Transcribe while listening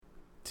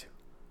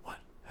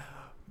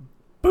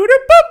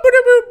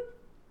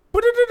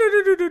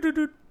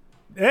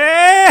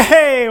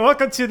Hey,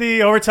 welcome to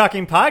the Over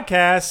Talking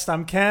podcast.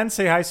 I'm Ken.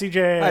 Say hi,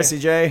 CJ. Hi,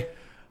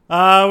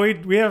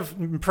 CJ. We have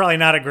probably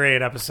not a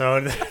great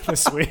episode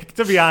this week,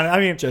 to be honest. I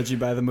mean, judging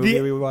by the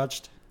movie we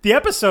watched, the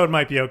episode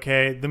might be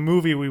okay. The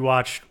movie we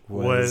watched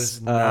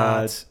was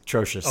not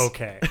atrocious.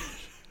 Okay,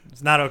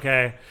 it's not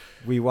okay.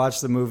 We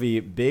watched the movie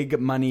Big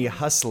Money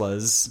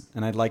Hustlers,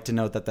 and I'd like to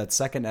note that that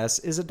second S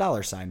is a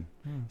 $.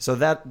 So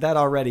that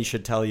already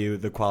should tell you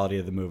the quality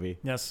of the movie.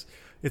 Yes,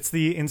 it's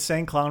the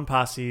Insane Clown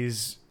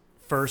Posse's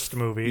first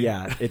movie.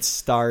 Yeah, it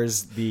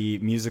stars the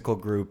musical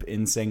group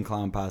Insane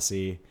Clown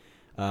Posse.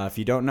 If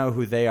you don't know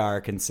who they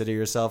are, consider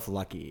yourself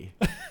lucky.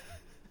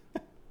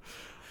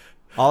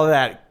 All of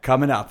that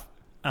coming up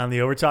on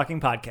the Over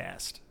Talking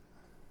podcast.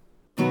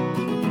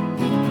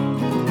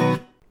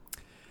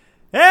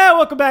 Yeah,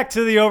 welcome back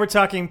to the Over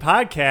Talking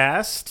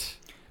podcast.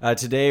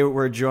 Today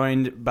we're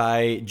joined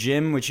by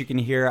Jim, which you can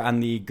hear on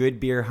the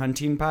Good Beer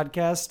Hunting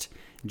podcast.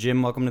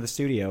 Jim, welcome to the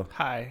studio.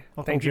 Hi.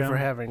 Welcome, Thank you Jim. for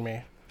having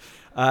me.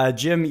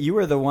 Jim, you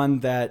were the one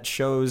that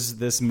chose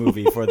this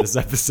movie for this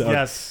episode.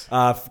 Yes.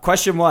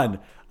 Question one.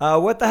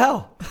 What the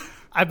hell?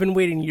 I've been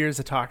waiting years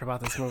to talk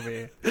about this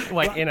movie,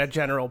 like in a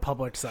general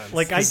public sense.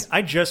 Like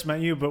I just met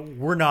you, but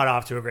we're not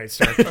off to a great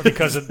start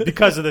because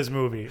of this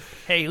movie.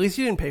 Hey, at least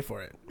you didn't pay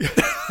for it.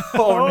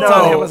 Oh, It's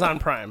on Amazon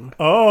Prime.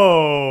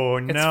 Oh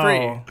no! It's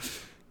free.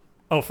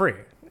 Oh, free.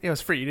 It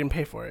was free. You didn't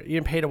pay for it. You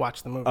didn't pay to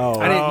watch the movie. Oh.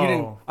 You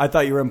didn't. I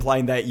thought you were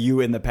implying that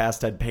you in the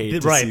past had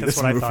paid to Right, see that's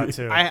this what movie. I thought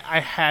too. I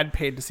had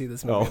paid to see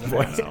this movie. Oh, in the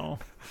boy. past. No.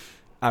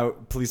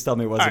 Please tell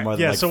me it wasn't more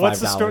than Yeah. like So $5. what's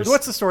the story?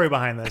 What's the story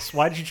behind this?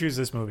 Why did you choose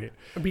this movie?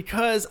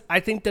 Because I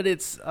think that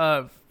it's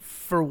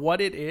for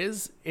what it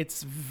is,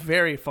 it's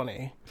very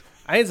funny.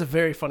 I think it's a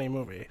very funny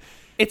movie.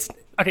 It's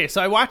okay.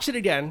 So I watched it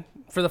again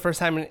for the first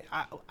time, and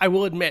I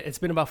will admit it's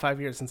been about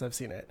 5 years since I've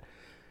seen it.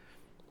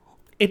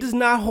 It does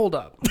not hold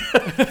up,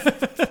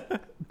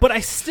 but I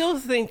still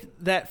think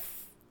that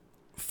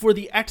for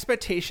the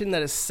expectation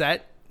that is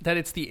set, that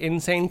it's the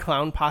Insane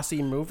Clown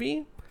Posse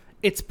movie,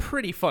 it's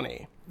pretty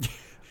funny.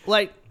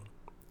 Like,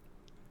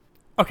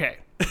 okay,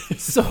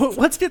 so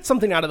let's get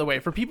something out of the way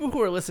for people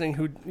who are listening.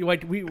 Who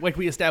like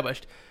we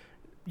established,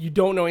 you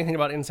don't know anything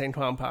about Insane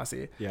Clown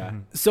Posse. Yeah.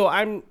 So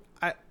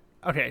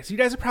okay. So you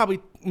guys are probably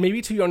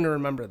maybe too young to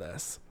remember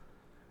this.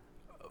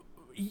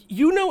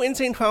 You know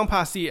Insane Clown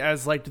Posse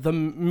as like the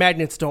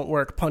magnets don't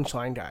work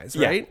punchline guys,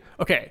 right?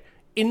 Yeah. Okay.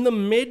 In the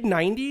mid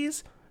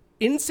 90s,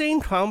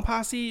 Insane Clown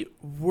Posse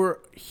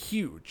were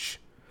huge.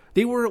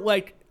 They were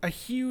like a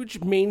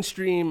huge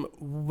mainstream,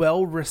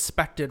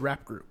 well-respected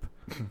rap group.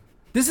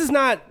 This is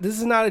not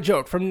a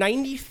joke. From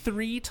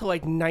 93 to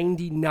like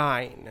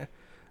 99,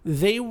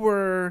 they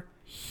were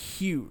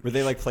huge. Were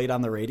they like played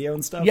on the radio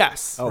and stuff?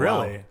 Yes. Oh,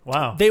 Really?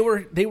 Wow. They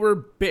were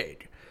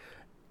big.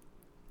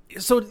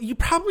 So you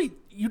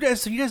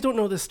guys don't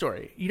know this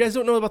story. You guys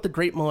don't know about the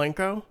Great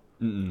Milenko?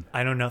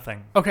 I know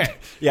nothing. Okay.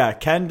 Yeah,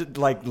 Ken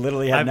like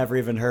literally had never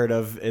even heard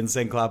of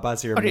Insane Clown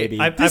Posse, or maybe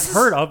I've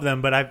heard of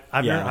them, but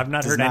I've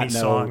not heard any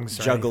songs,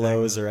 or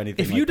Juggalos or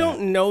anything. If you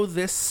don't know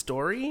this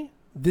story,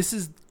 this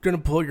is going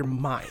to blow your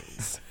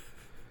minds.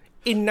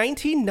 In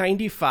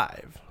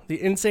 1995,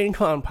 the Insane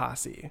Clown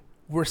Posse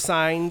were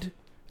signed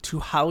to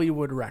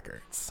Hollywood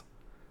Records,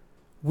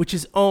 which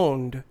is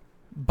owned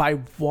by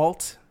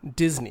Walt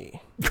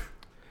Disney.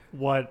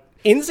 What?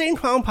 Insane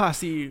Clown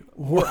Posse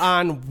were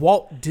on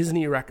Walt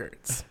Disney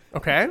Records,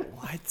 okay?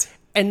 What?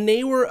 And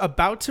they were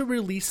about to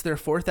release their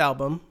fourth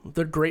album,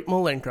 The Great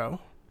Milenko.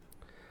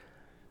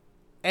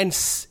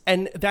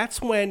 And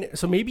that's when,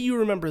 so maybe you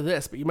remember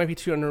this, but you might be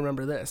too young to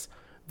remember this.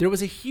 There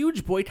was a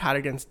huge boycott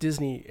against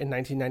Disney in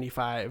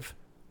 1995.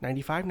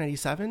 95,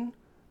 97?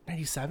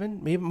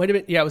 97? Maybe it might have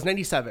been, yeah, it was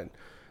 97.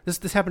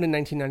 This happened in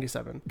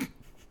 1997.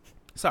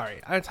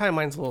 Sorry, our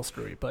timeline's a little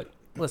screwy, but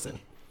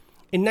listen.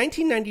 In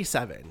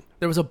 1997,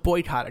 there was a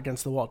boycott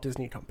against the Walt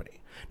Disney Company.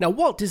 Now,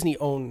 Walt Disney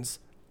owns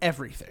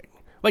everything.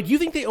 Like, you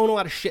think they own a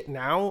lot of shit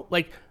now?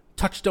 Like,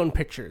 Touchstone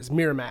Pictures,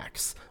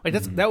 Miramax. Like,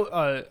 that's,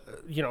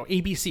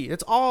 ABC.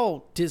 That's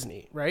all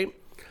Disney, right?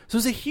 So it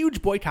was a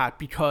huge boycott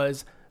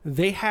because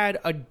they had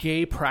a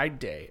gay pride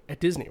day at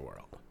Disney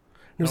World.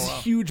 It was a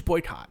huge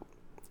boycott.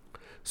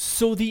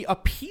 So the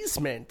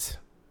appeasement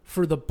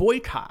for the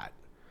boycott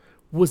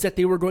was that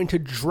they were going to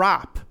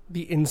drop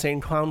the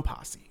Insane Clown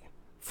Posse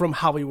from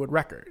Hollywood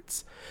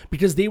Records,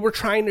 because they were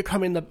trying to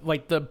come in the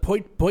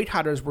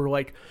boycotters were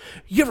like,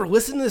 you ever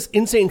listen to this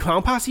Insane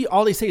Clown Posse?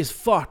 All they say is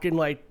fuck and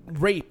like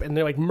rape and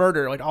they're like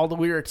murder. Like all the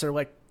lyrics are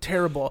like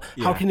terrible.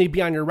 Yeah. How can they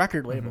be on your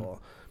record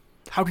label?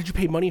 How did you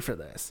pay money for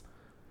this?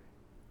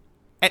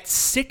 At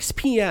 6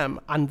 p.m.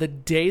 on the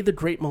day The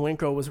Great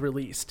Milenko was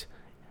released,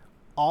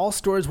 all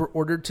stores were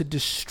ordered to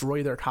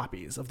destroy their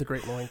copies of The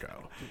Great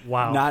Milenko.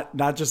 Wow.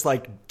 Not just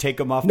like take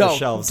them off the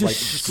shelves,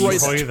 destroy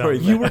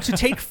them. You were to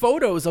take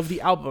photos of the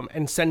album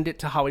and send it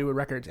to Hollywood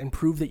Records and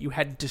prove that you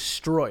had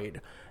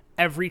destroyed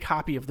every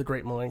copy of The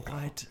Great Milenko.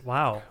 What?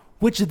 Wow.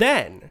 Which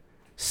then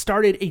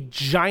started a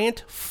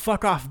giant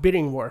fuck-off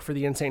bidding war for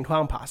the Insane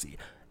Clown Posse.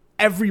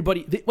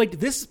 Everybody,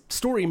 this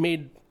story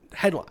made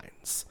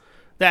headlines.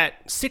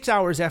 that 6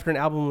 hours after an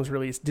album was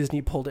released,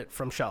 Disney pulled it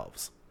from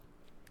shelves.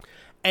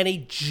 And a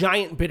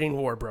giant bidding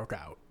war broke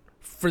out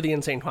for the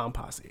Insane Clown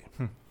Posse.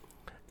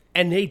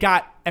 And they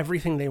got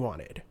everything they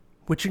wanted,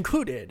 which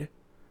included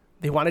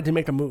they wanted to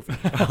make a movie.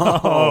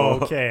 Oh,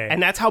 okay.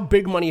 And that's how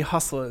Big Money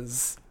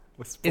Hustlers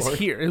is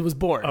here. It was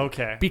born.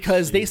 Okay.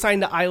 Because they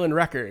signed to Island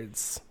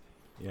Records.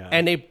 Yeah.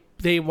 And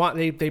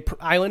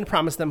Island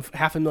promised them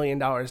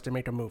 $500,000 to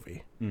make a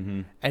movie.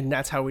 Mm-hmm. And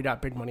that's how we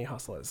got Big Money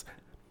Hustlers.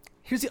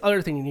 Here's the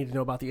other thing you need to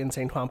know about the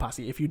Insane Clown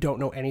Posse if you don't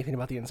know anything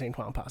about the Insane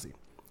Clown Posse.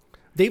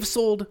 They've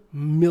sold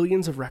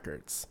millions of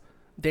records.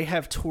 They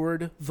have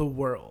toured the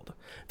world.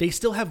 They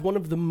still have one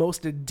of the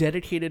most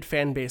dedicated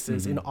fan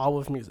bases in all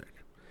of music.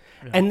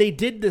 Yeah. And they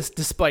did this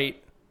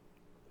despite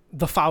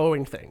the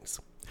following things.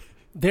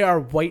 They are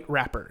white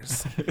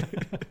rappers.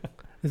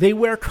 They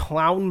wear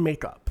clown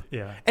makeup.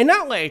 Yeah. And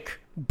not like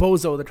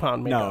Bozo the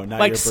clown makeup. No, not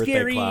like your birthday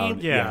scary, clown.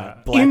 Yeah.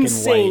 Black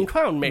insane and white.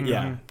 clown makeup.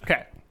 Yeah.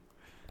 Okay.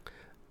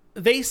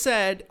 They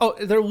said,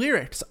 their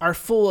lyrics are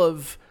full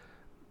of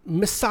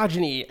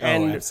misogyny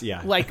and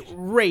like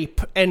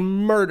rape and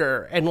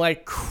murder and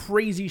like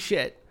crazy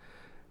shit.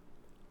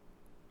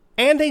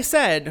 And they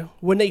said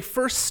when they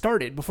first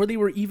started, before they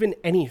were even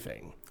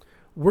anything,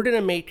 we're going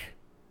to make,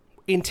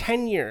 in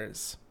 10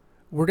 years,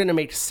 we're going to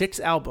make 6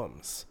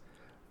 albums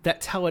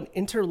that tell an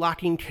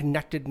interlocking,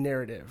 connected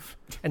narrative.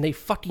 And they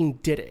fucking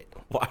did it.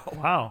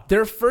 Wow.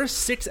 Their first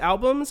 6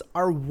 albums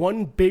are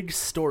one big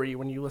story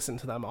when you listen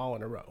to them all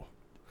in a row.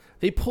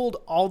 They pulled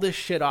all this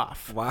shit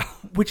off. Wow.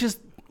 Which is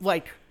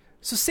like,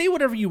 so say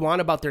whatever you want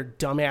about their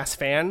dumbass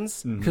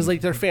fans, because like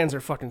their fans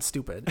are fucking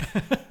stupid.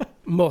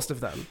 Most of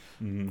them.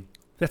 Mm-hmm.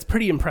 That's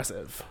pretty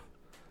impressive.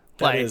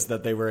 That is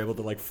that they were able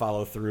to like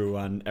follow through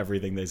on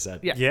everything they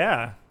said. Yeah.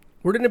 Yeah.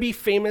 We're going to be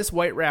famous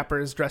white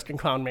rappers dressed in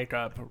clown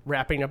makeup,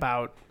 rapping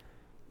about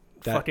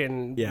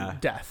fucking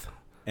death.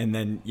 And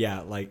then,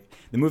 like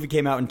the movie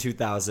came out in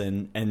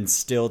 2000 and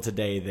still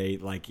today they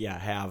like,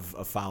 have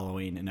a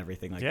following and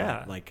everything like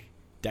that. Like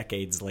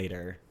decades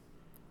later.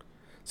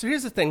 So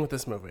here's the thing with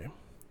this movie.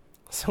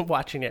 So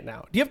watching it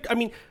now,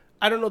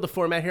 I don't know the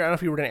format here. I don't know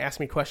if you were going to ask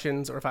me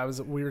questions or if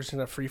we were just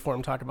going to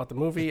freeform talk about the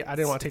movie. I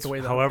didn't want to take away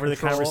however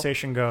control. The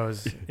conversation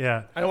goes.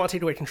 Yeah. I don't want to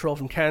take away control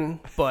from Ken,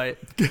 but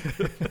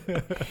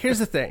here's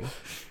the thing.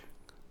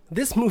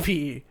 This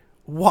movie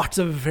walks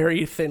a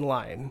very thin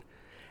line.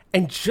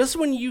 And just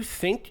when you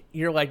think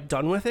you're like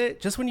done with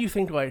it, just when you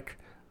think like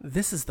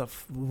this is the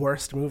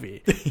worst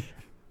movie,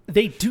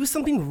 they do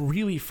something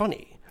really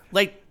funny.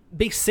 Like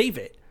they save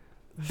it.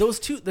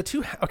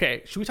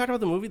 Okay, should we talk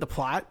about the movie, the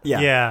plot?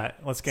 Yeah,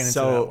 let's get into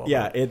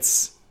that.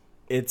 So,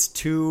 it's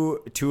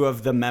two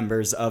of the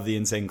members of the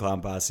Insane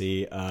Clown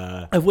Posse.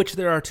 Of which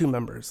there are 2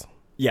 members.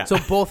 Yeah. So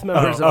both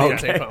members of the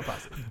Insane Clown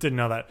Posse. Didn't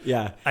know that.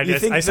 Yeah. I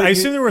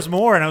assumed there was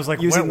more, and I was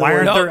like, why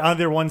aren't there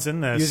other ones in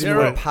this? Using the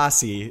word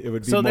posse, it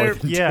would be more than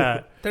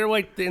 2. They're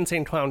like the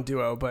Insane Clown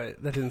duo,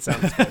 but that didn't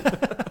sound as good.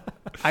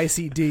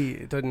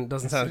 ICD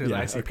doesn't sound as good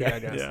as ICP, I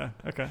guess. Yeah,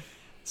 okay.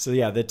 So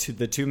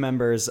the two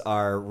members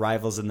are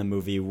rivals in the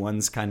movie.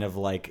 One's kind of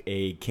like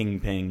a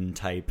kingpin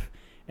type,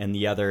 and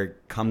the other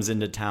comes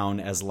into town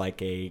as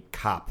like a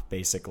cop,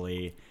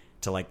 basically,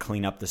 to like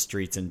clean up the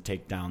streets and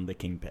take down the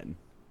kingpin.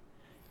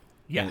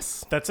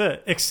 Yes, that's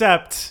it.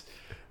 Except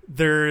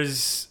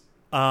there's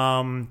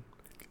Harlan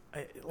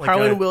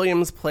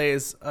Williams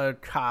plays a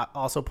cop.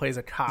 Also plays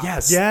a cop.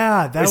 Yes,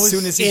 that as was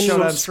soon as he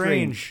showed on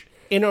strange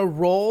in a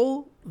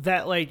role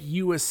that like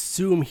you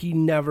assume he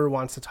never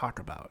wants to talk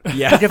about.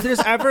 Yeah. Like if there's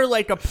ever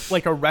like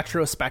a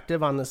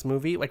retrospective on this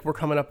movie, like we're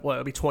coming up,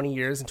 it'll be 20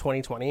 years in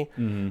 2020.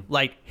 Mm-hmm.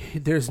 Like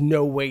there's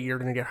no way you're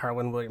going to get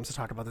Harlan Williams to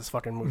talk about this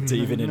fucking movie. To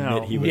even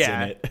admit he was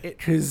in it.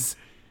 Because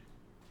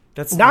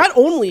that's not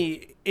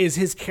only is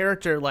his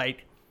character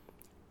like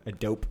a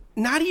dope.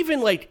 Not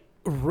even like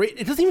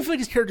it doesn't even feel like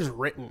his character's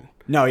written.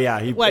 No,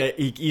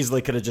 he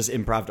easily could have just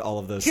improved all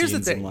of those scenes. Here's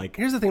the thing. And like,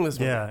 here's the thing with this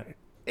movie.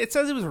 It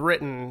says it was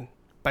written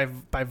by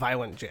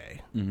Violent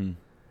J. Mm-hmm.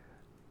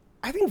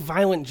 I think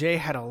Violent J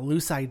had a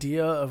loose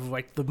idea of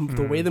like the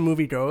way the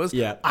movie goes.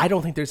 Yeah. I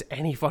don't think there's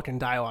any fucking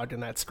dialogue in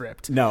that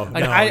script. No.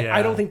 Like,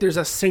 I don't think there's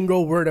a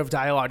single word of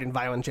dialogue in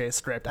Violent J's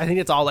script. I think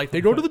it's all like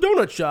they go to the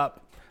donut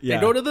shop. Yeah.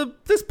 They go to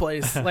this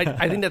place. Like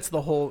I think that's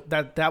the whole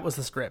that was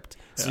the script.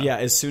 So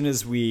as soon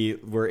as we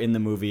were in the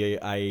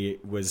movie, I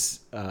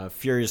was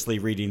furiously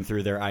reading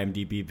through their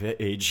IMDb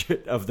page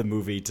of the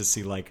movie to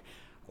see like,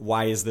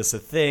 why is this a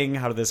thing?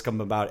 How did this come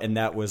about? And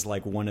that was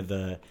like one of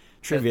the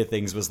trivia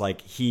things was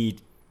like he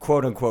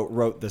quote unquote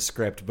wrote the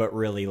script, but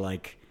really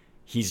like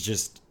he's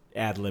just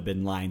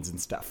ad-libbing lines and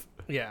stuff.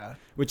 Yeah.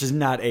 Which is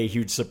not a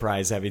huge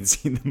surprise having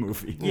seen the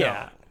movie.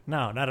 Yeah.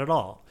 No, not at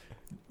all.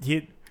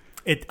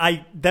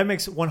 That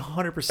makes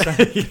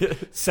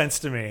 100% sense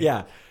to me.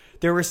 Yeah.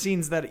 There were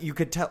scenes that you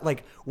could tell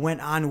like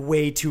went on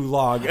way too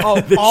long.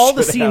 Oh, all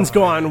the scenes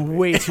go on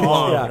way too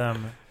long. All of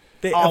them.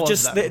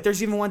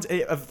 There's even ones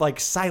of like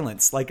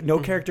silence, like no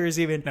character is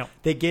even. No.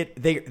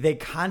 They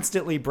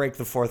constantly break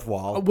the fourth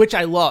wall, which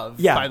I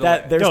love. Yeah, by the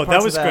way.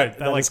 that was good.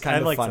 That was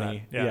kind of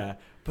funny. That. Yeah.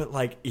 But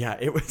like,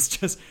 it was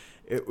just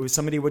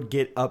somebody would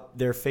get up,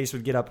 their face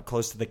would get up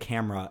close to the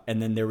camera,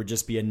 and then there would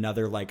just be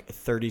another like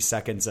 30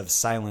 seconds of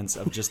silence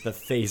of just the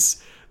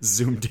face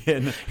zoomed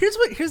in. Here's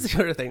the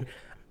other thing.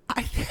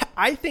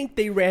 I think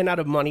they ran out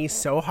of money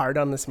so hard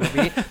on this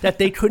movie that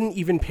they couldn't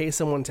even pay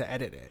someone to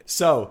edit it.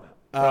 So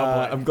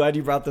I'm glad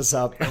you brought this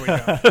up. There we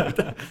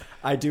go.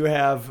 I do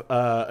have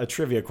a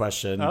trivia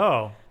question.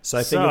 Oh. So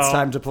I think it's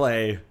time to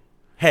play.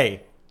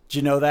 Hey, did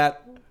you know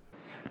that?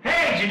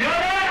 Hey, did you know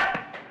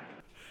that?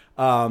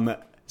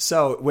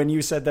 So when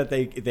you said that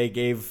they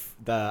gave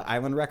the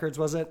Island Records,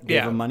 was it? Gave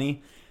Yeah. them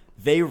money.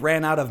 They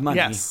ran out of money.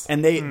 Yes.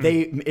 And they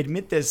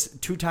admit this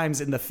 2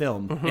 times in the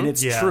film, and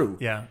it's true.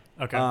 Yeah.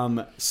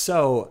 Okay.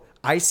 So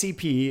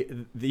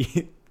ICP,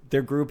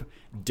 their group,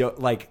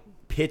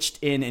 pitched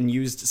in and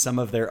used some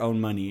of their own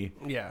money.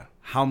 Yeah.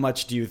 How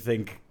much do you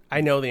think?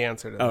 I know the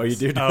answer to this. Oh, you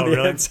do know Oh, the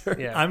really? answer?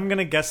 Yeah. I'm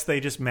gonna guess they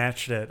just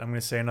matched it. I'm gonna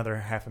say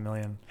another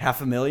 $500,000.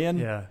 $500,000?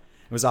 Yeah.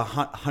 It was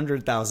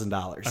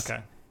 $100,000.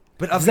 Okay.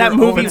 But Does that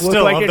movie But look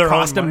still, like of it their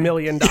cost own $1 money.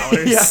 million?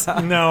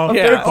 No.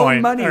 Yeah. Fair their point.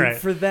 own money All right.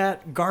 for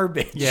that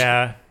garbage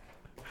Yeah.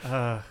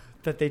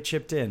 that they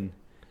chipped in.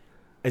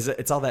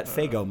 It's all that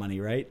Fago money,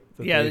 right?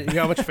 That Yeah, they- you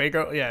know how much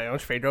Fago? Yeah, you know how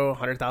much Fago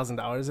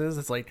 $100,000 is?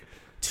 It's like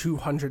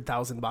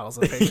 200,000 bottles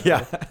of Fago.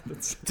 yeah.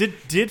 That's-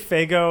 Did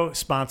Fago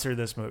sponsor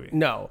this movie?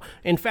 No,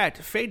 in fact,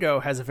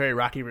 Fago has a very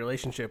rocky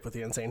relationship with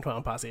the Insane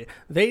Clown Posse.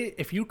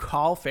 If you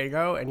call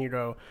Fago and you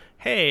go,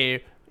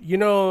 "Hey, you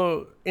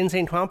know,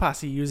 Insane Clown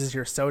Posse uses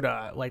your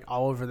soda like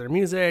all over their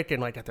music and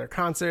like at their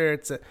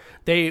concerts,"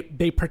 they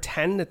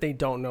pretend that they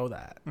don't know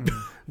that.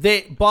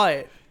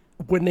 But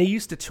when they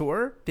used to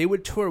tour, they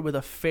would tour with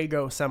a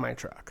Fago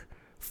semi-truck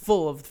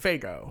full of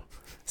Fago.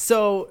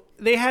 So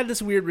they had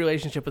this weird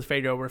relationship with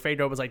Fago where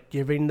Fago was like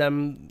giving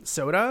them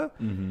soda,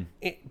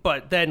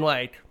 but then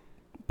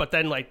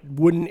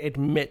wouldn't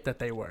admit that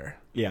they were.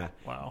 yeah.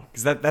 Wow.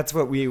 Because that's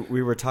what we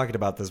were talking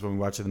about this when we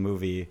watched the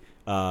movie.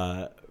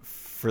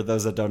 For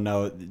those that don't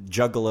know,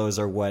 juggalos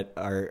are what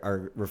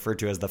are referred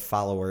to as the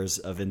followers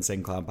of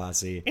Insane Clown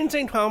Posse.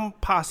 Insane Clown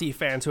Posse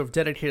fans who have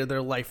dedicated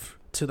their life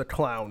to the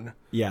clown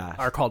Yeah.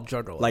 are called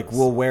juggalos. Like,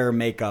 will wear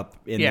makeup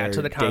in Yeah, their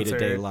to the concert.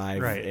 day-to-day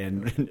life Right.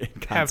 and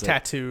concert. have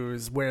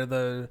tattoos, wear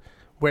the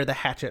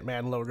Hatchet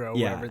Man logo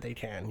Yeah. wherever they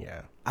can.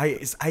 Yeah.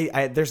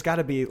 I there's got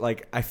to be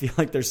like, I feel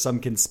like there's some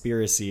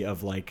conspiracy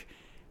of like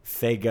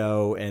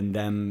Fago and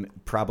them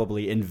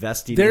probably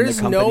investing in the There's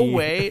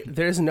company.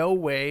 there's no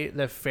way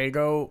that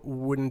Fago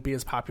wouldn't be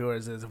as popular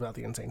as it is without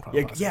the Insane Clown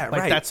Posse. Yeah,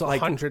 like, right. That's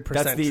Like,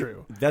 100%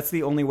 true. That's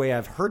the only way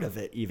I've heard of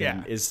it. Even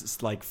Yeah.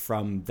 is like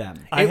from them.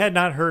 I had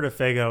not heard of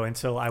Fago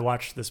until I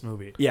watched this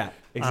movie. Yeah,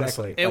 exactly.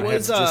 Honestly. It I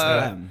was had just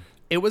them.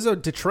 It was a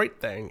Detroit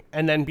thing,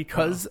 and then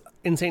because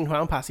Insane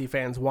Clown Posse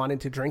fans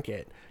wanted to drink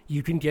it,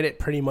 you can get it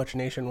pretty much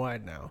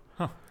nationwide now.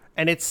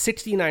 And it's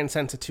 69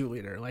 cents a 2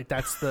 liter. Like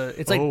it's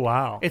like, Oh,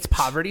 wow. it's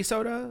poverty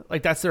soda.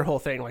 Like that's their whole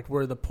thing. Like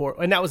we're the poor,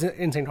 and that was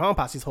Insane Clown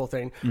Posse's whole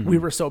thing. We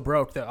were so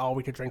broke that all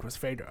we could drink was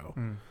Fago.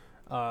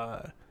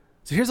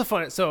 So here's a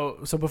fun. So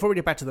before we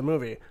get back to the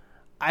movie,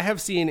 I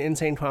have seen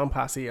Insane Clown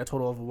Posse a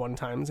total of 1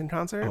 time in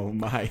concert. Oh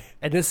my!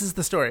 And this is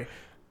the story.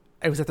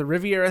 It was at the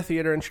Riviera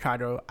Theater in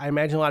Chicago. I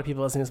imagine a lot of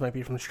people listening to this might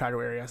be from the Chicago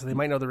area, so they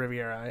might know the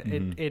Riviera.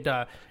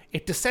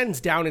 It descends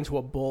down into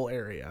a bowl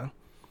area.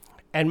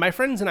 And my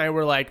friends and I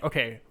were like,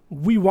 okay,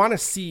 we want to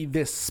see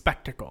this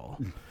spectacle,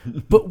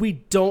 but we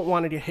don't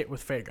want to get hit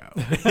with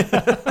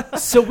Fago.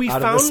 So we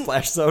Out found of the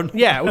splash zone.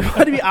 yeah, we want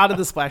to be out of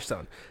the splash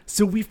zone.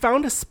 So we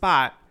found a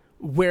spot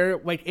where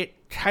like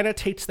it kind of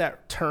takes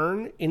that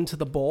turn into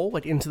the bowl,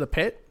 like into the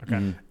pit.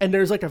 Okay. And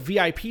there's like a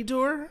VIP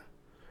door,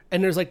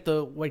 and there's like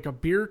a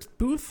beer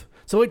booth.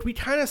 So like we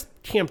kind of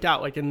camped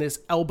out like in this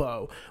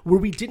elbow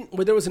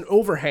where there was an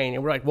overhang,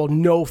 and we're like, well,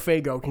 no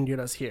Fago can get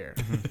us here.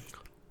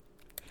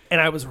 And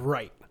I was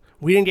right.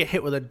 We didn't get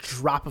hit with a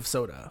drop of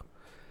soda.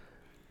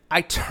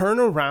 I turn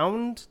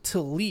around to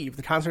leave.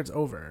 The concert's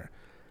over.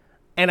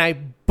 And I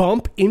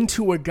bump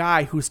into a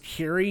guy who's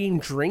carrying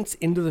drinks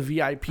into the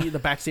VIP, the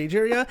backstage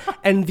area,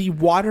 and the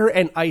water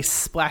and ice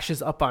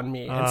splashes up on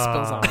me and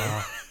spills on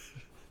me.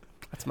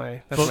 That's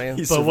my He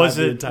But was survived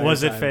the it entire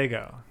time.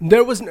 Fago?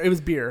 it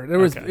was beer.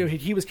 Okay.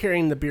 He was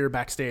carrying the beer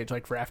backstage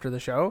like for after the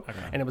show,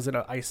 and it was in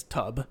an ice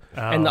tub.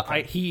 And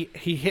he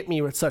hit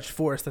me with such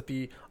force that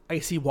the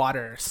icy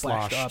water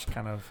splashed Sloshed, up.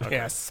 kind of. Okay.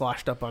 Yeah,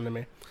 sloshed up onto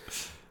me.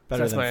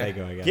 Better That's than my-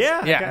 Fago, I guess.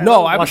 Yeah. Yeah, okay.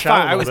 no, I was Wash out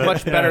fine. a I was little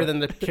much bit. better Yeah. than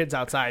the kids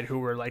outside who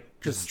were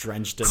like just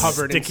drenched in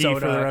covered in Sticky soda.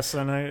 for the rest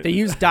of the night. They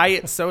use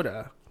diet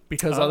soda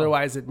because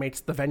otherwise it makes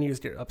the venues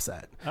get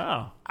upset.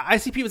 Oh.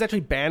 ICP was actually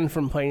banned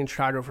from playing in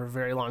Chicago for a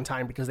very long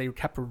time because they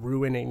kept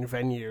ruining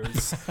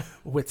venues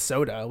with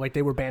soda. Like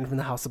they were banned from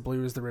the House of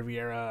Blues, the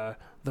Riviera,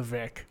 the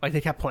Vic. Like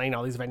they kept playing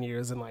all these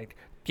venues and like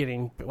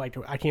getting like,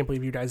 I can't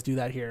believe you guys do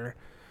that here.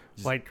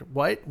 Like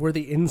what? We're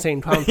the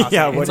Insane Clown Posse.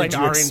 Yeah, what it's did like you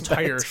our expect?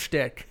 entire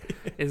shtick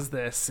is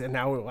this, and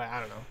now I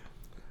don't know.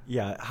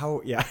 Yeah,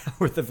 how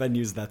were the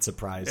venues that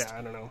surprised Yeah,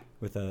 I don't know.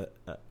 with a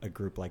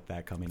group like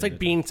that coming? It's like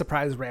being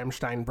surprised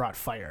Rammstein brought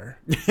fire.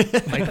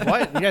 Like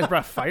what? You guys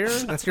brought fire?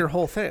 That's your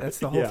whole thing. That's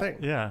the whole Yeah. thing.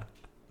 Yeah.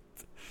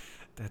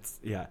 That's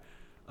yeah.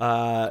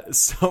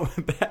 So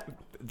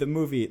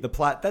the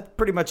plot, that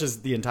pretty much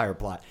is the entire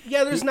plot.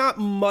 Yeah, there's not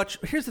much.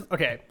 So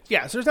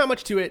there's not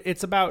much to it.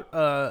 It's about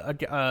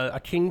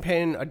a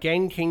kingpin, a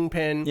gang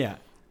kingpin. Yeah.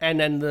 And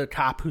then the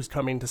cop who's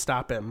coming to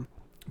stop him.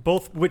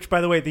 Both, which,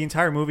 by the way, the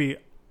entire movie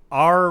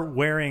are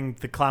wearing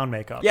the clown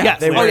makeup. Yeah,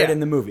 Yes. they Oh, wear yeah. it in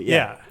the movie.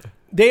 Yeah.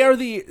 They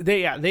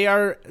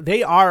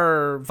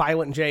are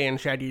Violent J and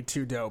Shaggy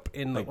 2 Dope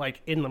in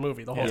the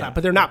movie the whole time,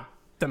 but they're not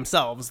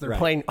themselves. They're Right.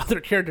 playing other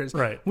characters,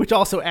 Right. which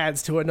also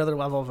adds to another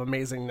level of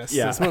amazingness.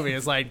 Yeah. This movie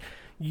is like,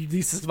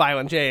 this is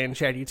Violent J and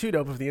Shaggy 2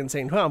 Dope of the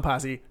Insane Clown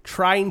Posse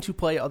trying to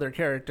play other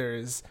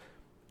characters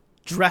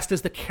dressed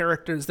as the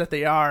characters that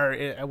they are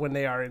when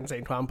they are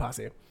Insane Clown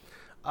Posse.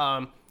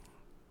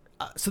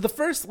 So the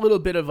first little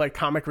bit of like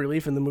comic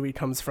relief in the movie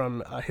comes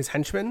from his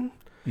henchmen,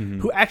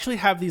 who actually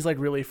have these like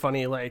really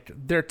funny, like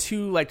they're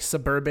two like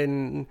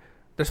suburban.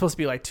 They're supposed to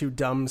be like two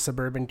dumb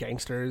suburban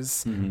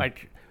gangsters,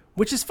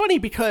 which is funny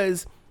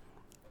because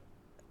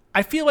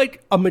I feel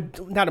like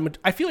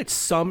I feel like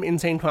some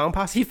Insane Clown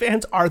Posse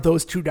fans are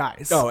those two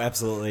guys. Oh,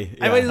 absolutely.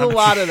 I mean, there's a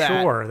lot of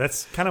that. Sure,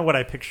 that's kind of what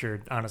I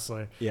pictured,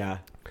 honestly. Yeah.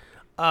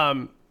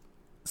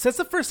 So that's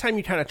the first time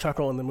you kind of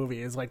chuckle in the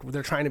movie is like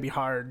they're trying to be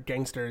hard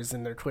gangsters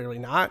and they're clearly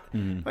not.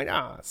 Like,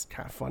 it's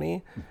kind of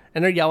funny.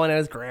 And they're yelling at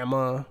his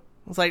grandma.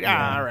 It's like,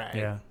 all right.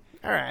 Yeah.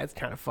 All right, it's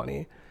kind of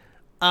funny.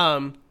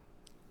 Then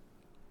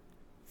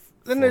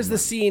there's the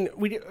scene.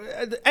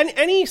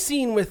 Any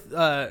scene with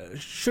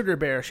Sugar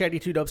Bear, Shaggy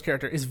 2 Dope's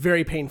character, is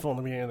very painful in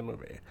the beginning of the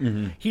movie.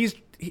 He's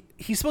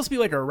supposed to be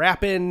like a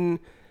rapping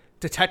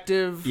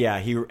detective. Yeah,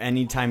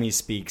 anytime he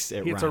speaks,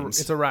 rhymes.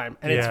 It's a rhyme,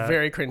 and it's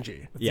very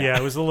cringy. Yeah,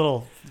 it was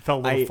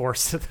felt a little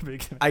forced at the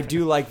beginning. I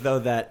do like, though,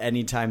 that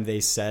anytime they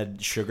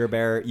said Sugar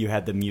Bear, you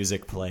had the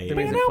music play. The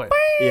music play.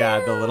 Yeah,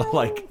 the little,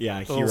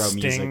 hero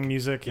Sting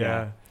music.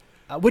 Yeah.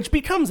 Which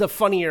becomes a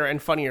funnier and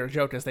funnier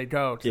joke as they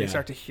go, because they Yeah.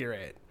 start to hear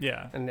it.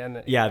 Yeah. And then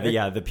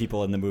The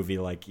people in the movie,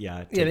 they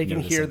take can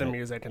notice hear of the it.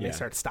 music and Yeah. they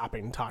start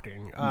stopping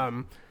talking.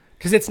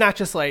 Because it's not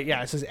just like,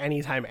 it's just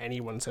anytime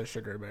anyone says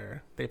Sugar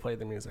Bear, they play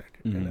the music,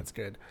 and that's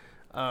good.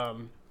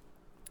 And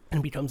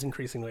it becomes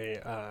increasingly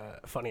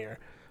funnier.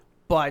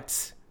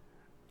 But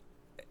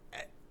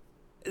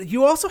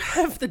you also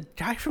have the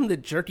guy from the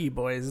Jerky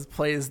Boys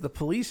plays the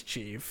police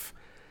chief.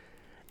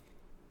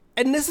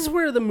 And this is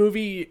where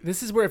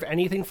if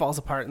anything falls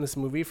apart in this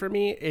movie for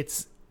me,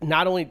 it's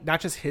not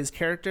just his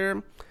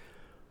character,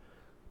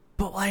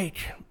 but like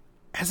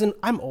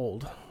I'm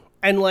old,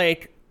 and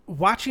like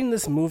watching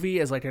this movie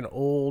as like an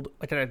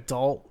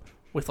adult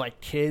with like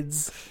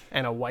kids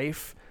and a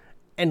wife,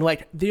 and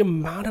like the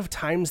amount of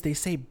times they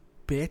say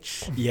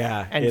bitch,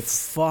 and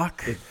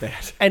fuck, it's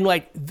bad, and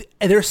like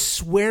they're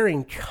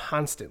swearing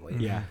constantly.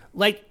 Yeah,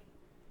 like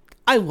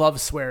I love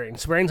swearing.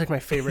 Swearing's like my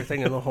favorite thing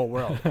in the whole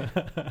world.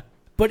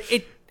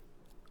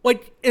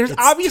 But there's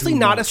obviously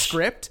not a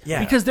script,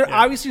 because they're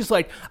obviously just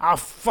like,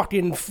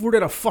 we're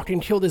gonna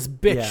fucking kill this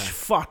bitch. Yeah.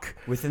 Fuck.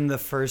 Within the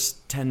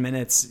first 10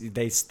 minutes,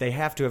 they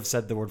have to have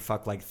said the word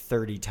fuck like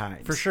 30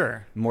 times. For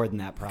sure. More than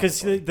that, probably.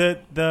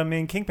 Because the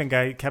main Kingpin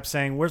guy kept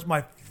saying, "Where's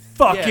my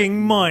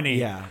fucking money?"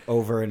 Yeah,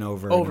 over and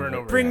over.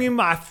 Bring me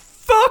my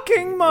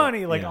fucking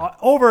money.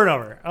 Over and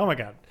over. Oh my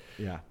God.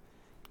 Yeah.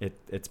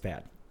 It's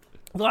bad.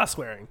 A lot of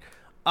swearing.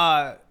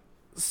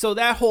 So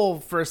that whole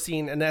first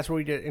scene, and that's where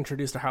we get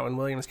introduced to Howard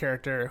Williams'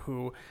 character,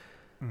 who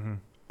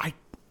I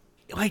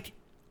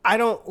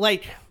don't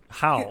like.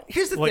 How?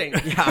 Here's the thing.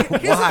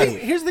 Why?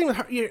 Here's the thing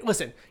with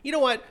listen, you know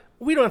what?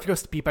 We don't have to go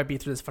beat by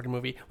beat through this fucking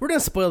movie. We're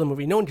going to spoil the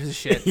movie. No one gives a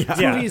shit.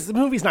 The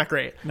movie's not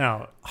great.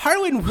 No.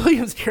 Harlan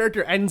Williams'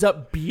 character ends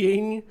up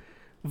being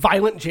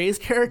Violent J's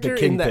character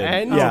in the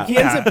end. Yeah. He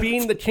ends up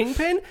being the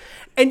Kingpin.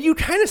 And you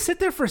kind of sit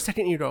there for a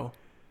second and you go,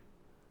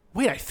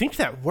 wait, I think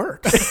that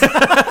works. Shit.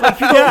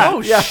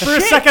 For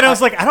a second, I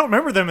was like, I don't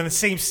remember them in the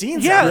same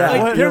scenes.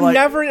 Yeah, they're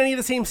never in any of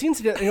the same scenes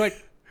together. And you're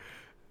like,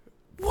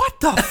 what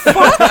the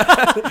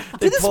fuck?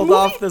 They pulled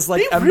off this M.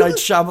 Night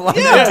Shyamalan.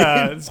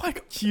 Yeah, it's like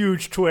a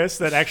huge twist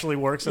that actually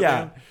works. At the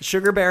end.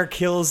 Sugar Bear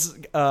kills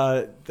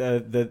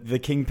the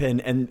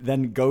Kingpin and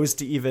then goes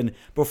to even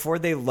before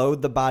they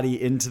load the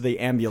body into the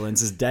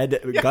ambulance, his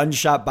dead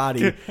gunshot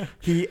body.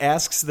 He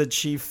asks the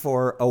chief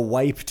for a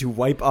wipe to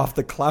wipe off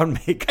the clown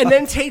makeup, and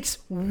then takes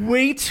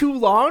way too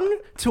long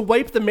to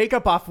wipe the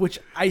makeup off, which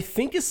I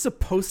think is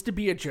supposed to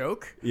be a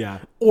joke. Yeah,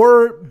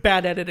 or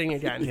bad editing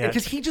again, Yeah.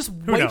 because he just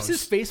wipes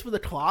his face with a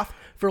cloth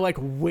for like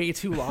way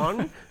too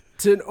long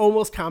to an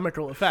almost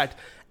comical effect.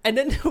 And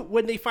then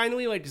when they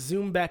finally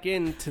zoom back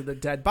into the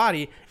dead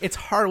body, it's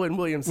Harlan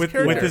Williams'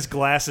 character with his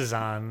glasses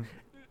on.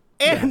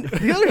 And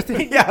the other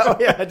thing,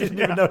 I didn't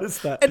even notice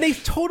that. And they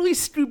totally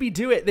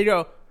Scooby-Doo it. They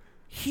go,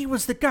 he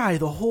was the guy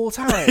the whole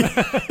time,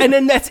 and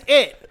then that's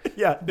it.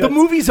 Yeah, the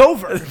movie's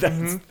over.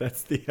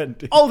 That's the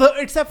ending. Although,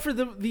 except for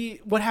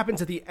the what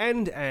happens at the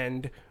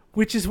end,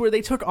 which is where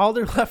they took all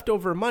their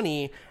leftover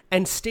money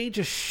and staged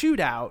a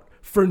shootout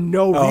for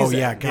no reason. Oh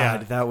yeah,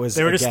 God, that was.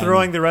 They were just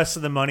throwing the rest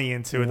of the money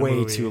into it.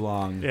 Way too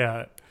long.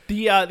 Yeah.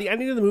 The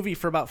ending of the movie,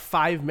 for about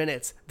 5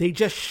 minutes, they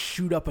just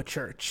shoot up a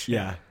church.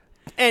 Yeah.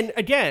 And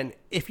again,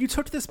 if you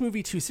took this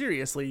movie too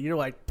seriously, you're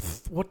like,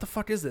 what the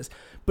fuck is this?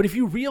 But if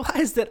you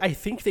realize that I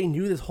think they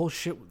knew this whole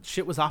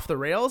shit was off the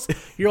rails,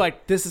 you're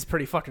like, this is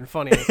pretty fucking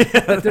funny.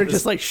 That they're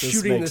just like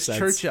shooting this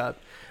church up.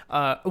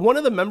 One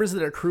of the members of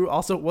their crew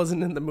also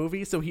wasn't in the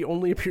movie, so he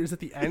only appears at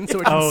the end, so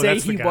it can say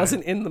he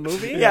wasn't in the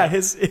movie. Yeah,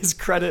 his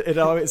credit, it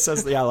always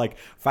says, like,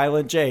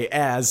 Violent J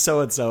as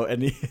so-and-so,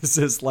 and he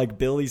says, like,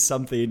 Billy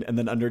something, and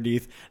then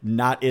underneath,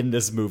 not in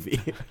this movie.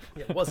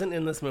 Yeah, wasn't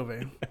in this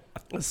movie.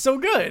 It's so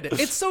good.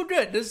 It's so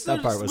good. There's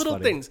That part was little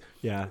funny. things.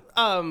 Yeah.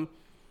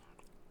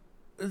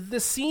 The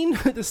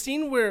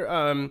scene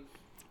where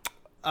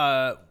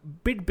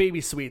Big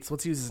Baby Sweets,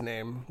 let's use his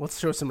name, let's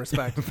show some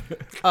respect,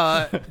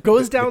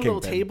 goes down the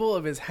Kingpin. table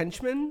of his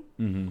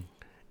henchmen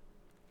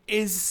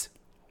is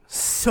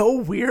so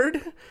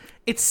weird.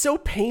 It's so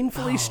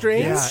painfully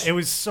strange. Yeah, it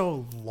was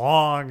so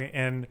long,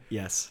 and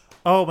Yes.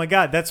 oh my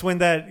god, that's when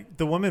the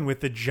woman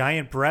with the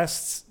giant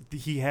breasts,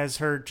 he has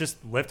her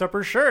just lift up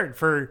her shirt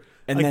for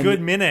And a then-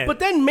 good minute. But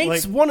then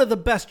makes like, one of the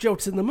best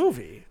jokes in the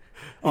movie.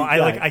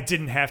 I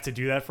didn't have to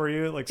do that for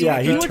you. Like, Yeah,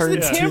 He he looks turned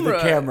at the to the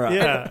camera. camera.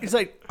 Yeah. He's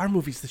like, our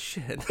movie's the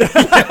shit.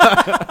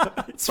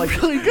 It's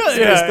like- really good.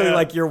 Yeah. Basically,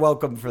 like, you're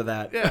welcome for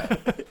that. Yeah.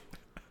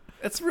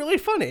 It's really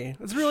funny.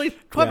 It's really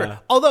clever. Yeah.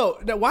 Although,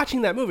 now,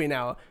 watching that movie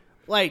now,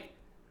 like,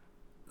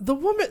 that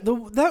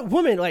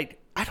woman, like,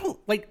 I don't,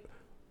 like,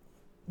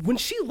 when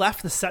she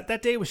left the set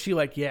that day, was she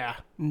like, yeah,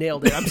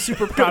 nailed it. I'm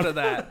super proud of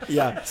that.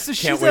 Yeah. So Can't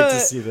she's wait to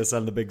see this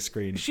on the big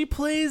screen. She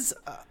plays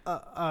a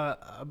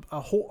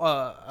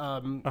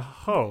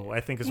hoe,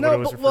 I think is what it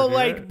was referred well, to.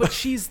 like, but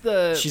she's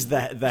the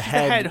the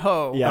head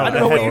hoe. Yeah, I the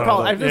don't know what head you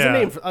call hoe. it. There's Yeah.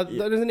 a name.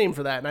 There's a name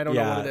for that, and I don't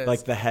know what it Yeah, is.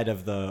 like the head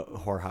of the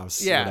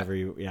whorehouse. Yeah. Whatever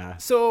you. Yeah.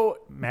 So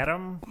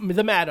Madam?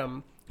 the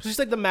madam. She's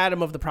like the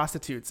madam of the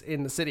prostitutes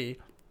in the city.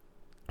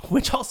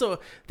 Which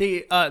also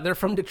they're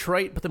from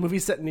Detroit, but the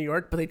movie's set in New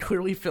York. But they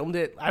clearly filmed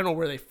it. I don't know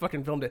where they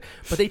fucking filmed it,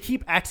 but they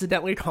keep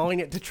accidentally calling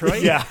it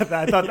Detroit. Yeah, I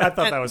thought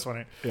that was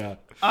funny. Yeah.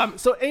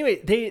 So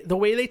anyway, the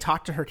way they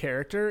talk to her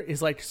character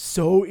is like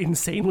so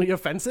insanely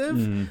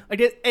offensive.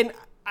 Like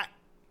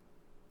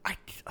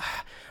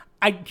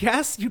I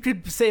guess you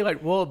could say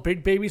like, well,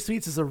 Big Baby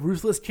Sweets is a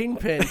ruthless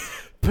kingpin,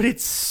 but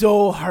it's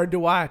so hard to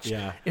watch.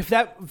 Yeah. If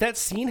that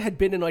scene had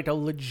been in like a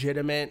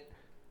legitimate.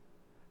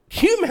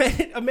 Can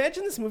you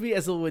imagine this movie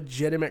as a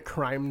legitimate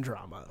crime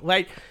drama?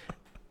 Like,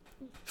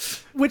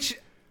 which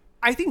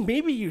I think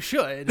maybe you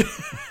should.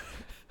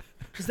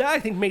 Because that,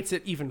 I think, makes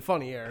it even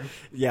funnier.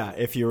 Yeah,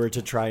 if you were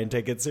to try and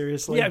take it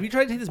seriously. Yeah, if you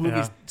try to take this movie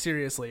Yeah.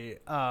 seriously,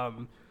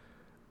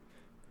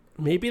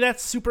 maybe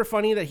that's super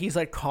funny that he's,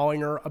 like,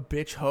 calling her a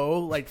bitch hoe,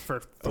 like, for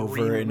 3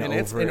 Over and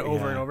minutes over, and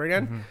over yeah. and over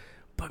again.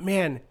 But,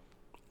 man,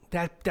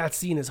 that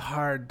scene is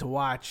hard to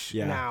watch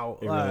Yeah, now.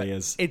 it really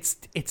is.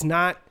 It's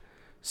not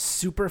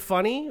super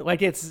funny. Like,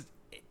 the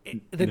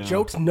No.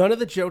 jokes, none of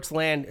the jokes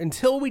land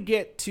until we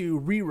get to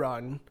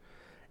Rerun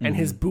and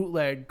his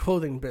bootleg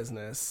clothing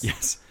business.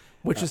 Yes.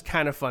 Which is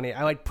kind of funny.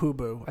 I like Poo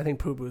Boo. I think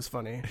Poo Boo's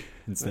funny.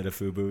 Instead of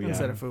Fubu. Yeah.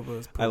 Instead of Fubu,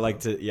 it's Poo I Boo. like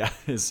to. Yeah.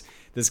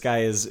 This guy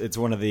it's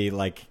one of the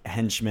like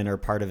henchmen or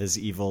part of his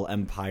evil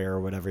empire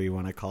or whatever you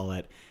want to call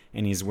it.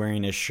 And he's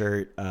wearing a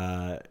shirt,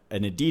 an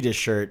Adidas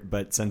shirt,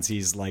 but since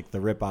he's like the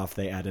ripoff,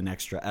 they add an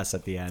extra S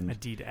at the end.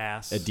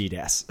 Adidas.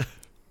 Adidas.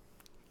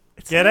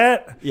 Get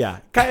it? Yeah,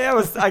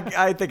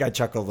 I think I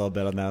chuckled a little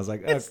bit on that. I was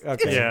like,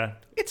 okay, Yeah.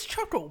 It's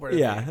chuckle worthy.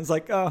 yeah. It's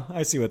like, oh,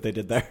 I see what they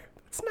did there.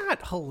 It's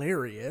not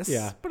hilarious.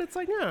 Yeah. But it's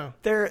like, yeah.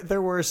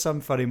 There were some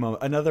funny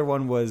moments. Another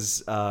one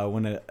was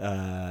when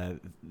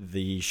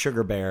the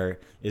sugar bear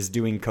is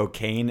doing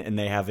cocaine and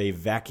they have a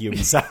vacuum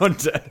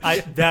sound.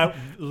 That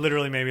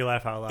literally made me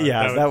laugh out loud.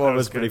 Yeah, that one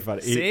was good. pretty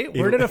funny. See?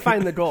 We're going to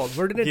find the gold.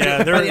 We're going to Yeah,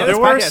 by the end of there this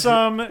were podcast,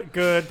 some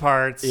good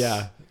parts.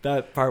 Yeah,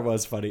 that part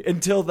was funny.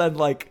 Until then,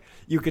 like,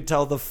 you could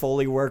tell the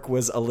Foley work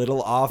was a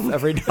little off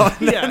every now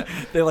and then. Yeah.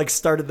 They, like,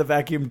 started the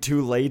vacuum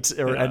too late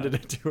or Yeah. ended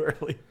it too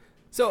early.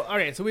 So, all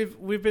right. So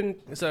we've been,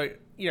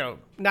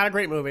 not a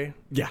great movie.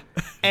 Yeah.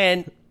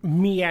 And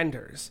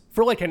meanders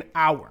for like an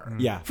hour.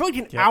 Yeah. For like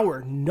an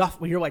hour,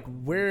 nothing. You're like,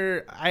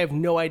 I have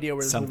no idea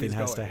where this Something movie's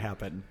has going. to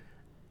happen.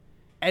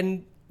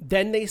 And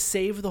then they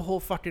save the whole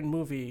fucking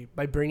movie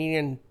by bringing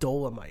in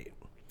Dolomite.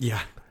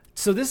 Yeah.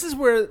 So this is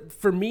where,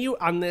 for me,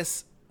 on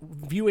this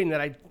viewing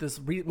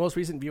most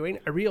recent viewing,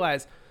 I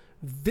realized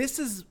this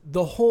is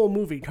the whole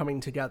movie coming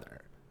together.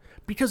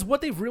 Because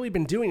what they've really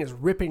been doing is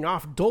ripping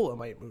off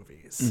Dolomite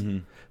movies.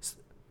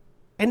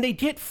 And they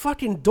get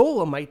fucking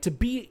Dolomite to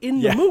be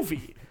in the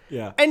movie.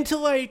 Yeah. And to,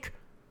 like,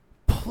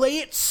 play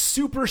it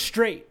super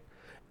straight.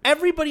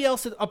 Everybody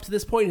else up to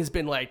this point has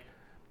been, like,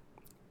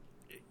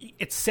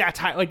 it's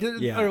satire, like,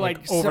 or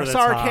like over the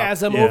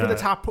sarcasm, top. Yeah. over the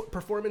top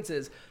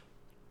performances.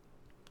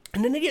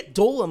 And then they get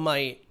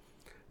Dolomite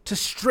to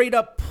straight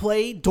up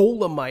play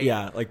Dolomite.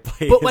 Yeah, like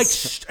play But like,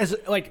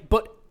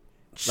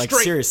 Like,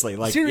 straight- seriously,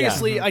 like,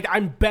 seriously, yeah. like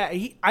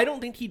I don't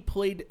think he'd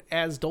played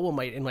as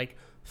Dolomite in like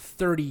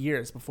 30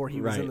 years before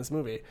he was in Right. this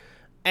movie,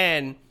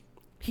 and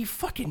he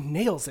fucking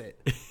nails it.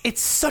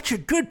 It's such a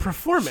good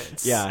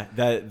performance. Yeah,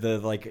 it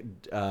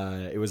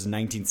was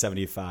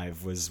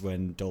 1975 was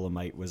when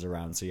Dolomite was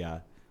around.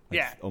 So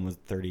almost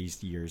 30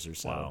 years or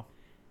so. Wow.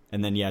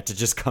 And then to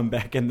just come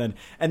back and then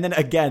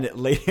again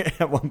later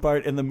at one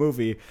part in the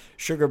movie,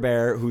 Sugar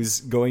Bear,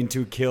 who's going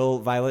to kill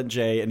Violent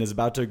J and is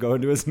about to go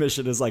into his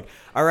mission, is like,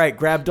 "All right,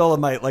 grab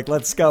Dolomite, like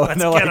let's go."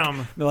 Let's get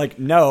him. They're like,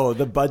 "No,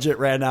 the budget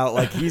ran out.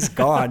 Like he's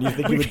gone. You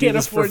think We he would do can't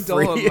this for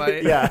afford free?"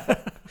 Dolomite.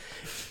 Yeah.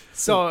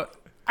 So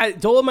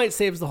Dolomite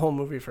saves the whole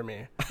movie for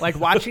me. Like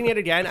watching it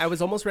again, I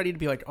was almost ready to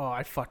be like, "Oh,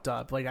 I fucked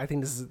up. Like I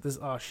think this.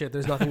 Oh shit,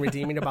 there's nothing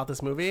redeeming about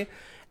this movie."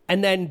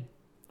 And then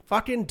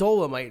fucking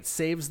Dolomite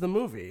saves the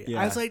movie.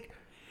 Yeah. I was like,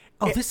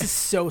 "Oh, this is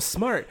so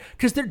smart,"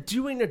 because they're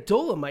doing a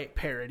Dolomite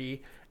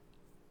parody,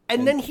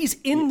 and then he's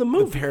in the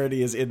movie. The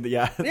parody is in the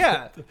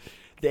Yeah.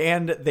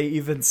 And they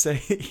even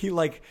say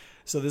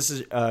so this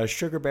is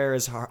Sugar Bear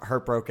is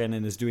heartbroken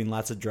and is doing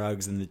lots of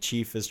drugs, and the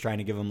chief is trying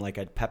to give him like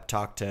a pep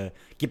talk to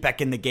get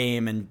back in the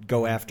game and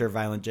go after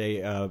Violent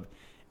J.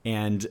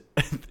 And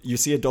you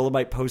see a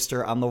Dolomite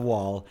poster on the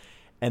wall,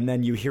 and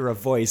then you hear a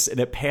voice, and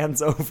it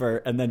pans over,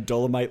 and then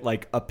Dolomite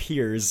like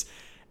appears.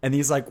 And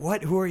he's like,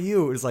 "What? Who are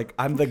you?" It's like,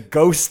 "I'm the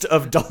ghost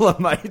of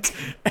Dolomite."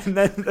 And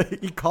then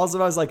he calls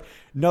him. I was like,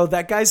 "No,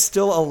 that guy's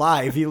still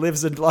alive. He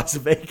lives in Las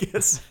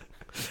Vegas."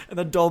 And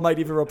then Dolomite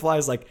even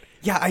replies like,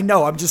 "Yeah, I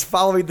know. I'm just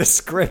following the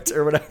script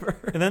or whatever."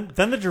 And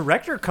then the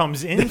director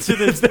comes into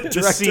the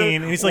director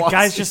scene and he's like, walks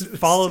 "Guys, just into the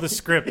follow the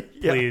script,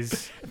 Yeah.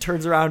 please."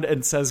 Turns around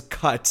and says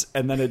cut,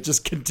 and then it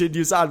just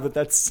continues on with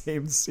that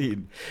same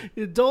scene.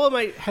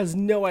 Dolomite has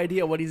no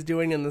idea what he's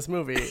doing in this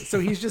movie,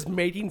 so he's just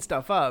making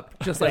stuff up,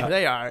 just like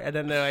they are. And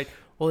then they're like,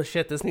 "Well,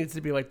 shit, this needs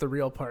to be like the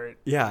real part."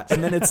 Yeah,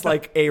 and then it's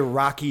like a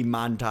Rocky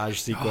montage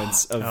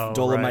sequence of Oh,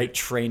 Dolomite right.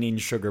 training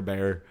Sugar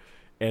Bear,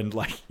 and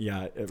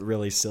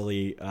really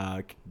silly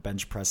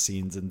bench press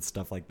scenes and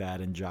stuff like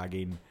that, and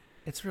jogging.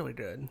 It's really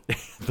good.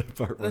 The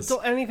part was,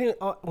 Anything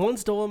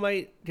once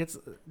Dolomite gets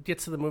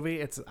to the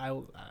movie,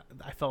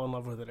 I fell in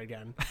love with it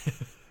again.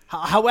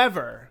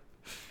 However,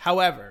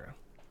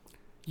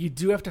 you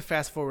do have to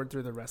fast forward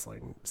through the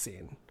wrestling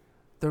scene.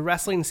 The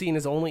wrestling scene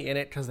is only in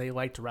it because they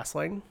liked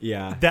wrestling.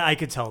 yeah. That I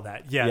could tell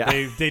that. Yeah,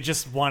 Yeah. they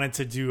just wanted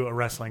to do a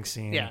wrestling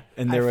scene. Yeah,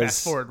 And I there was-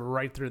 fast forward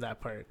right through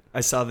that part.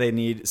 I saw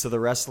the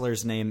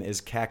wrestler's name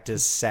is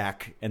Cactus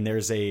Sack, and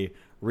there's a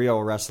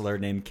real wrestler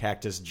named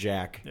Cactus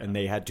Jack, and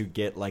they had to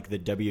get like the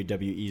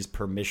WWE's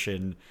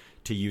permission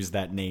to use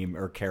that name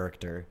or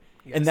character.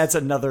 Yes. And that's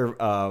another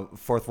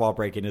fourth wall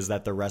breaking, is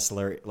that the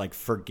wrestler like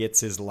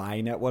forgets his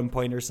line at one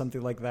point or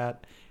something like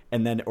that,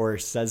 and then or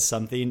says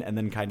something and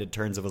then kind of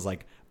turns and was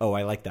like, "Oh,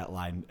 I like that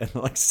line," and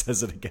like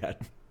says it again.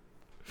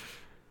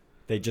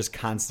 They just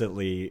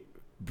constantly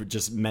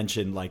just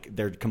mention like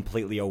they're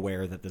completely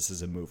aware that this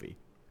is a movie.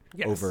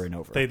 Yes. Over and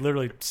over. They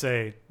literally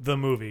say the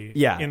movie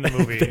Yeah, in the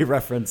movie. they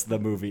reference the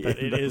movie. that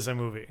it is a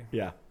movie.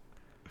 Yeah,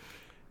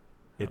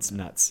 it's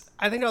nuts.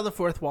 I think the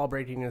fourth wall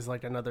breaking is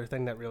like another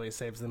thing that really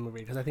saves the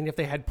movie, because I think if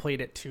they had played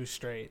it too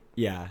straight,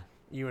 Yeah,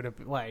 you would have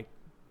like.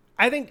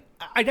 I think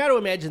I got to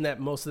imagine that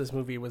most of this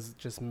movie was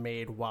just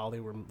made while they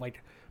were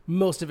like.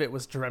 Most of it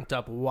was dreamt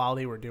up while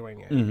they were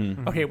doing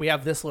it. Okay, we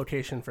have this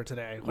location for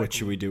today. Like, what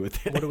should we do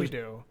with it? What do we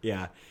do?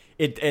 Yeah,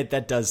 it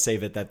that does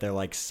save it that they're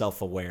like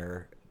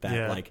self-aware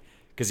that like,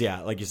 because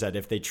like you said,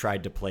 if they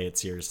tried to play it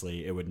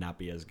seriously, it would not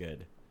be as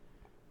good.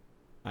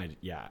 I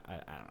don't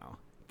know.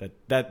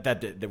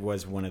 That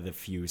was one of the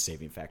few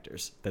saving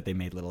factors, that they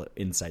made little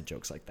inside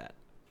jokes like that.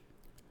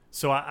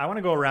 So I want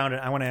to go around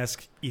and I want to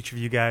ask each of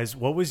you guys,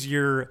 what was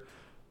your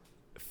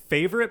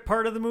favorite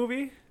part of the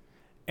movie?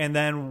 And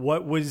then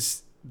what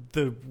was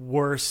the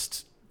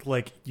worst,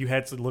 like you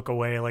had to look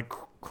away, like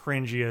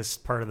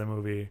cringiest part of the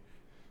movie?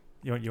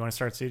 You want to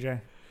start,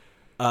 CJ?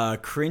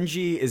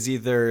 Cringy is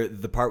either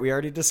the part we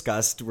already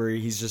discussed where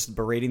he's just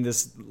berating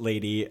this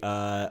lady,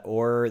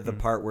 or the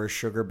part where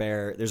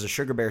there's a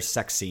Sugar Bear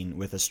sex scene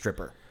with a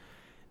stripper.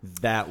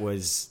 That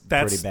was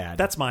pretty bad.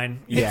 That's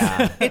mine.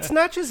 Yeah. It's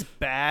not just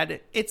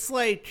bad. It's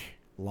like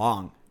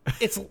Long.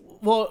 it's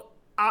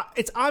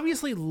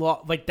obviously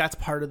like that's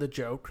part of the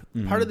joke.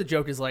 Part of the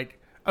joke is like,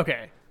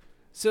 okay,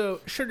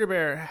 so Sugar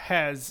Bear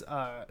has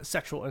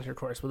sexual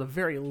intercourse with a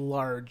very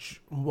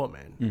large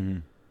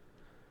woman,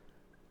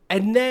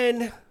 and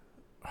then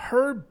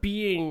her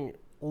being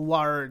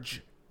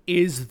large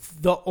is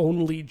the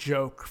only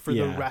joke for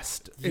the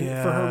rest for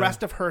her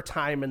rest of her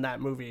time in that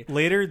movie.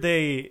 Later,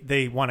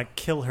 they want to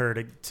kill her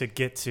to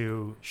get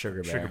to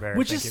Sugar Bear.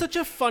 Which is such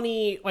a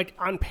funny, like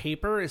on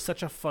paper, is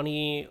such a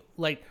funny,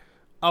 like,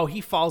 oh,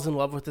 he falls in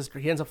love with this.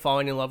 He ends up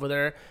falling in love with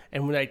her,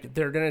 and like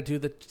they're gonna do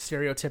the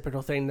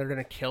stereotypical thing. They're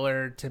gonna kill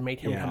her to make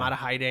him come out of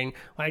hiding.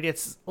 Like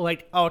it's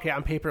like, oh, okay,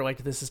 on paper,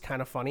 like this is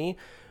kind of funny,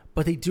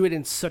 but they do it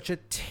in such a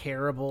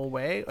terrible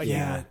way. Like,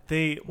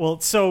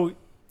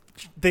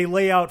 They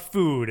lay out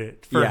food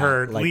for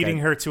her, like leading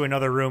her to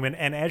another room,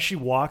 and as she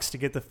walks to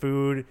get the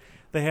food,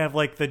 they have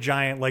like the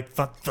giant like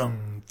thump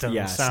thump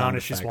thump sound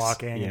as she's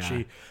walking, and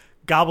she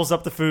gobbles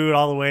up the food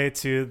all the way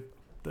to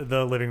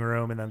the living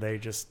room, and then they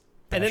just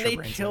And then bash her they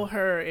brains kill out.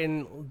 her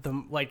in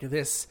the like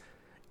this.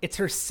 It's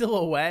her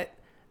silhouette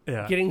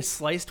Yeah. getting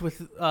sliced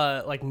with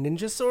like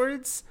ninja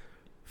swords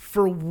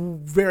for a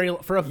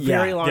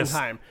very long Yes.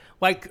 time.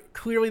 Like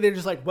clearly they're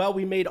just like, well,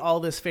 we made all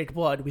this fake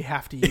blood, we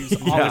have to use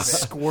all Yeah. of it.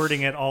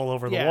 Squirting it all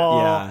over the Yeah.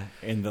 wall. Yeah,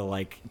 and the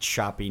like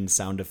chopping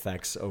sound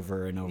effects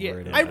over and over Yeah,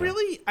 and I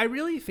over.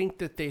 really think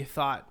that they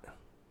thought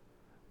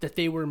that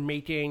they were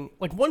making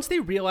like once they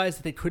realized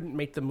that they couldn't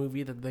make the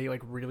movie that they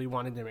like really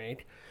wanted to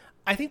make,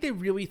 I think they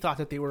really thought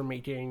that they were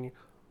making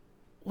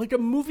like a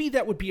movie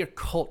that would be a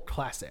cult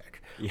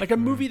classic. Like a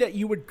movie that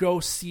you would go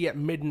see at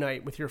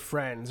midnight with your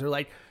friends, or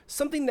like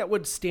something that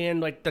would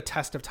stand like the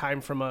test of time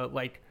from a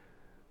like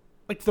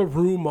The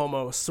Room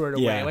almost sort of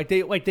Yeah.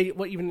 way.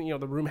 Well, even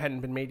The Room hadn't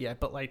been made yet,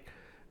 but like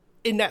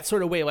in that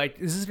sort of way, like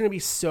this is going to be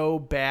so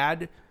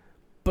bad,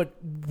 but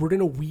we're going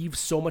to weave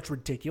so much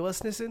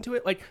ridiculousness into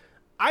it. Like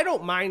I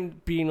don't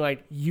mind being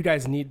like, you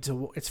guys need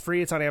to, it's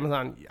free, it's on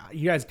Amazon,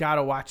 you guys got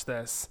to watch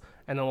this,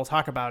 and then we'll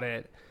talk about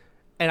it.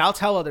 And I'll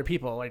tell other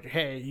people, like,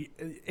 hey,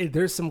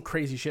 there's some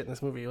crazy shit in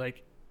this movie,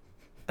 like,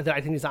 that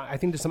I think is not, I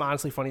think there's some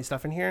honestly funny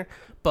stuff in here,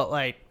 but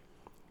like,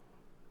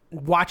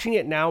 watching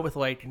it now with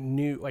like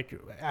new, like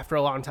after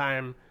a long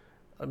time,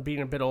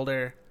 being a bit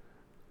older,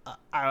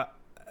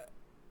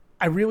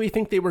 I really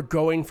think they were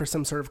going for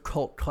some sort of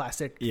cult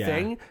classic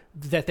thing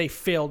that they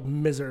failed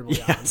miserably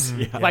Yes, on.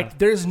 yeah. Like,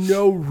 there's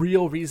no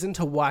real reason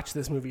to watch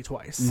this movie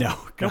twice. No,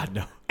 God,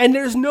 no. And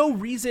there's no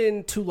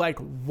reason to like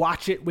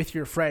watch it with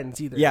your friends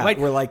either. Yeah, like,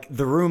 we're like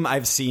The Room.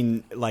 I've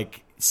seen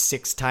like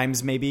 6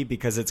 times maybe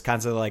because it's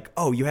constantly like,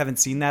 oh, you haven't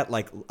seen that?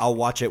 Like, I'll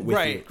watch it with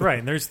you. Right,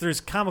 and there's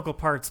comical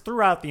parts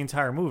throughout the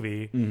entire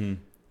movie,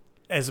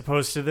 as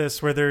opposed to this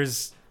where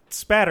there's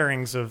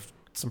spatterings of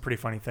some pretty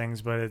funny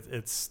things, but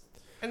it's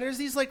and there's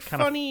these like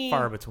kind funny, of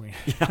far between.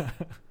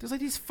 there's like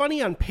these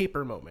funny on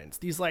paper moments.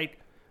 These like,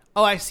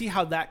 oh, I see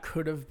how that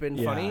could have been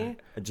Yeah, funny,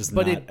 just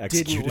but not it didn't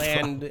executed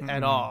land well.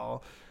 at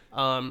all.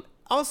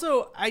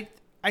 Also, I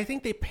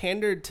think they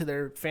pandered to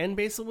their fan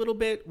base a little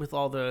bit with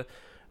all the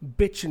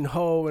bitch and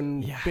hoe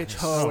and bitch there's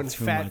hoe and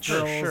too fat much.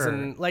 girls Sure.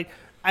 and like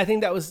I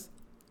think that was.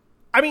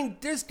 I mean,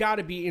 there's got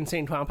to be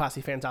Insane Clown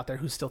Posse fans out there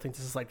who still think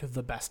this is like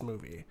the best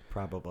movie.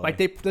 Probably. Like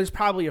there's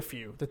probably a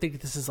few that think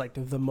this is like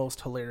the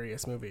most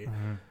hilarious movie.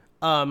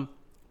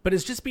 But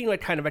it's just being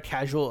like kind of a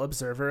casual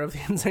observer of the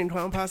Insane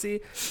Clown Posse,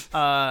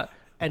 and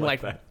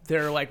like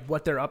they're like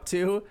what they're up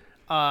to.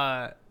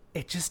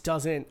 It just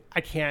doesn't.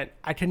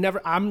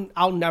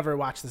 I'll never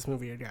watch this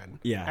movie again.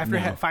 Yeah, After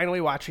no.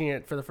 finally watching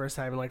it for the first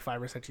time in like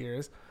 5 or 6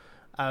 years,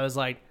 I was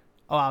like,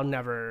 oh, I'll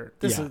never.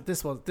 This Yeah.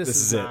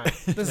 is it.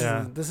 not.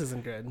 Yeah. This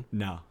isn't good.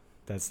 No,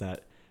 that's not.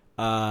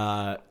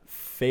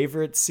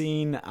 Favorite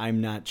scene?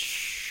 I'm not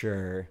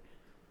sure.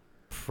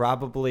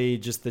 Probably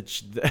just the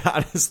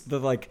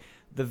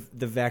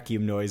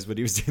vacuum noise when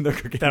he was doing the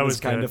cooking. That was was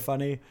kind good. of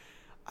funny.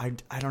 I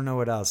don't know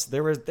what else.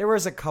 There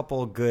was a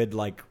couple good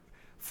like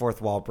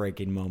fourth wall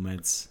breaking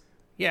moments.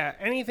 Yeah,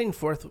 anything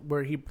where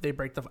they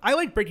break the. I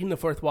like breaking the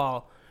fourth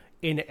wall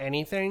in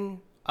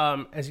anything.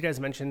 As you guys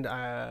mentioned,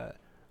 I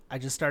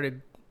just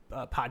started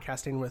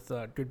podcasting with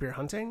Good Beer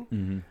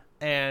Hunting,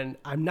 and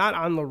I'm not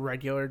on the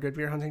regular Good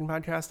Beer Hunting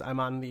podcast. I'm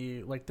on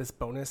the like this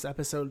bonus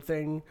episode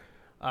thing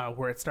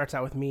where it starts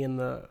out with me and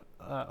the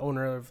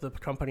owner of the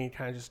company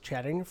kind of just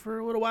chatting for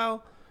a little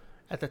while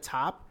at the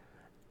top,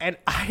 and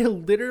I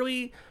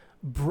literally.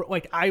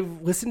 I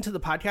listened to the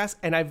podcast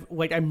and I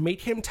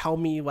make him tell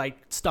me like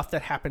stuff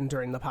that happened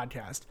during the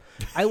podcast.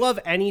 I love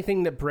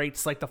anything that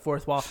breaks like the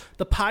fourth wall.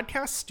 The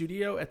podcast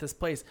studio at this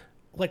place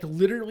like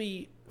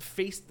literally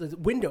faced the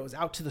windows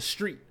out to the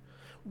street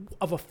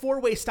of a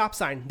 4-way stop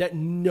sign that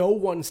no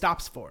one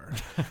stops for.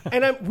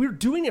 And we're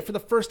doing it for the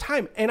first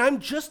time. And I'm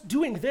just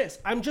doing this.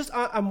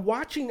 I'm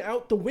watching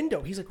out the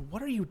window. He's like,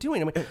 what are you doing?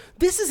 I'm like,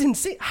 this is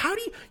insane.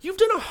 You've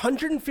done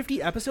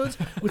 150 episodes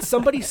with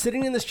somebody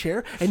sitting in this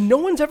chair and no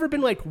one's ever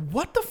been like,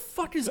 what the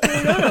fuck is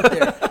going on out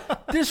there?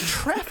 There's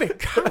traffic,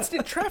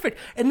 constant traffic.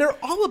 And they're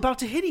all about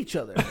to hit each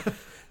other.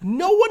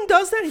 No one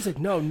does that. He's like,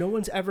 no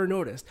one's ever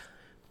noticed.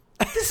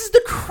 This is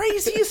the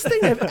craziest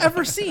thing I've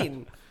ever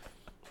seen.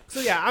 So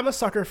yeah, I'm a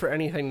sucker for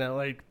anything that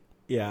like.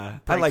 Yeah,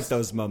 I like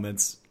those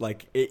moments.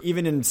 Like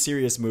even in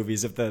serious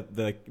movies, if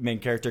the main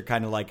character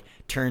kind of like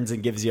turns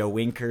and gives you a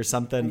wink or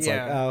something, it's like,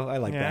 oh, I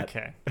like Yeah, that.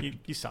 okay.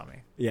 You saw me.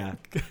 Yeah.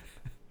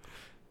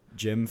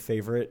 Jim,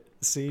 favorite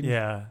scene?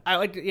 Yeah.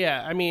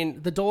 I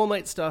mean, the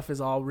Dolomite stuff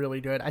is all really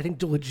good. I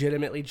think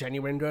legitimately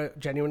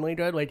genuinely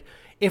good. Like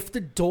if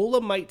the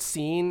Dolomite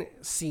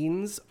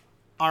scenes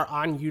are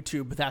on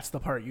YouTube, that's the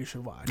part you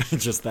should watch.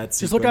 Just that.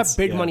 Just look up sequence,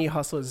 Big yeah. Money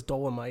Hustlers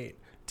Dolomite,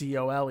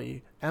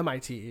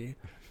 DOLEMITE,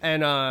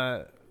 and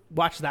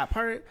watch that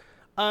part.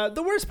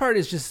 The worst part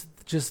is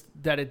just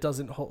that it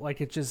doesn't hold,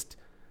 like it just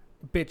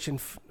bitch and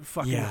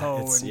fucking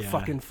hoe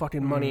and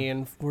fucking money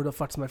and where the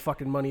fuck's my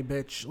fucking money,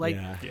 bitch? Like,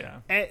 Yeah.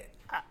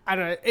 I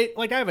don't know. It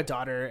like I have a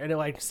daughter, and it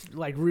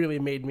like really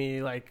made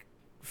me like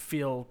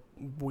feel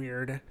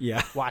weird.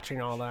 Yeah.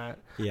 Watching all that.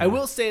 Yeah. I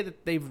will say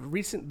that they've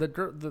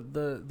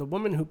the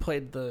woman who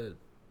played the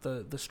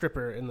the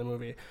stripper in the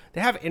movie.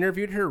 They have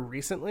interviewed her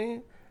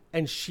recently,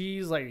 and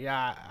she's like,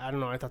 "Yeah, I don't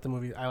know. I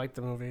liked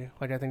the movie.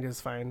 Like, I think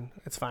it's fine.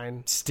 It's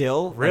fine."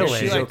 Still, Really?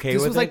 she's Like, okay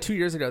this with was it. like 2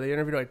 years ago. They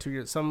interviewed her like 2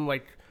 years. Some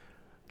like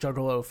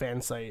Juggalo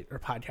fan site or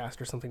podcast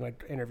or something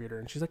like interviewed her,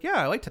 and she's like, "Yeah,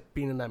 I liked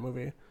being in that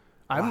movie.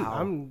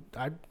 I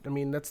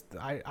mean,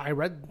 I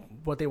read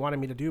what they wanted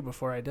me to do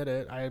before I did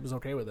it. I was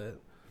okay with it."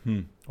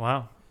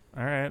 Wow.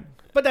 All right.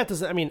 But that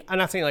doesn't. I mean, I'm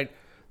not saying like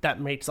that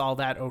makes all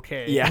that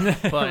okay. Yeah.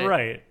 but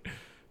Right.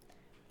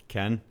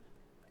 Ken.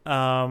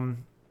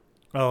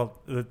 Well,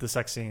 the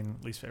sex scene,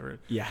 least favorite.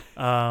 Yeah.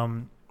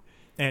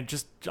 And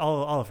just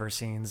all of her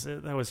scenes.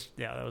 That was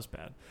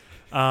bad.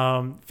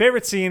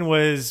 Favorite scene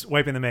was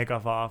wiping the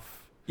makeup off.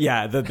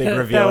 Yeah, the big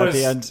reveal at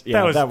the end.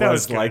 Yeah, that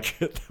was good. like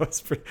that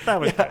was pretty. That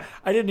was yeah, good.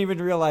 I didn't even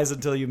realize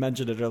until you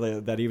mentioned it earlier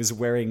that he was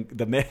wearing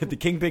the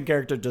Kingpin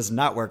character does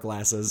not wear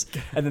glasses,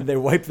 and then they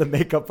wipe the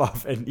makeup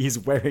off and he's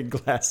wearing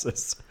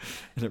glasses,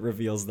 and it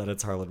reveals that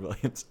it's Harlan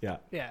Williams. Yeah,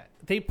 yeah,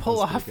 they pull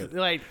That was off pretty good.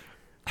 like.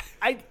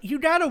 You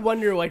gotta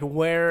wonder like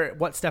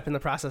what step in the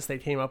process they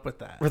came up with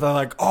that. where they're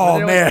like, Where oh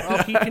they're man,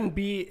 like, he can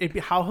be.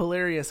 How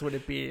hilarious would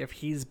it be if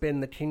he's been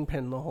the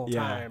Kingpin the whole Yeah.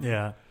 time?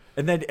 Yeah.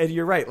 and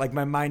you're right. Like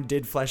my mind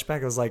did flash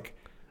back. I was like,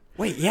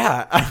 wait,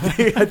 yeah, I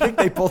think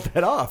they pulled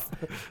that off.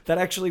 That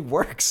actually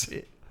works.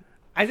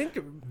 I think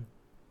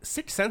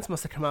Sixth Sense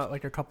must have come out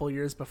like a couple of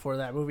years before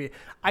that movie.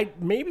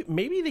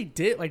 Maybe they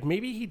did like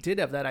maybe he did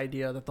have that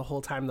idea that the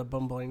whole time the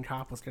bumbling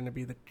cop was going to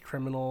be the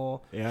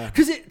criminal. Yeah.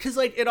 Because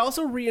like it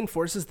also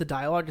reinforces the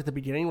dialogue at the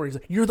beginning where he's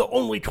like, "You're the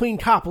only clean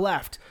cop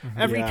left.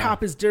 Every Yeah.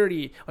 cop is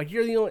dirty. Like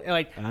you're the only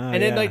like." and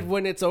then yeah. like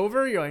when it's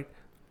over, you're like,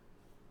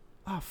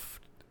 "Oh."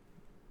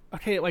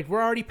 Okay, like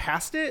we're already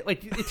past it.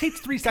 Like it takes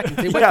 3 seconds.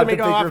 They wipe Yeah, the the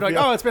makeup big off. Like, reveal.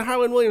 oh, it's been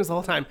Harlan Williams the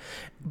whole time.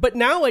 But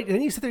now, like,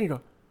 then you sit there and you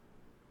go,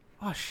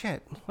 "Oh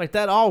shit!" Like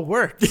that all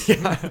worked.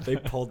 Yeah, they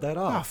pulled that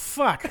Oh off.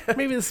 fuck!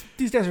 Maybe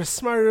these guys are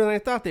smarter than I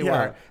thought they Yeah.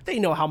 were. They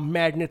know how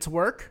magnets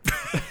work.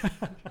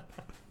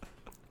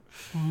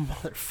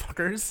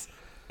 Motherfuckers.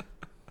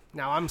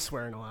 Now I'm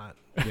swearing a lot.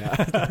 Yeah,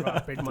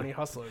 About big money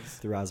hustlers.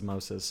 through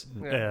osmosis,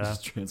 Yeah. it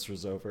just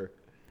transfers over.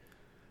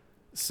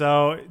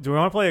 So, do we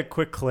want to play a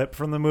quick clip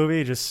from the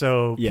movie just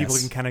so Yes. people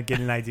can kind of get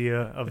an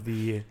idea of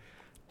the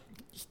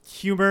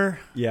humor?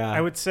 Yeah, I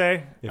would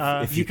say.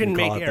 If You can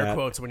call make it air that.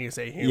 quotes when you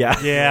say humor. Yeah,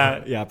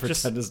 Yeah, yeah.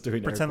 just Pretend it's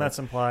doing. pretend air that's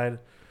implied.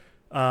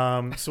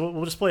 So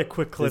we'll just play a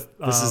quick quotes.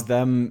 clip. This is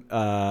them.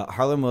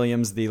 Harlan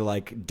Williams, the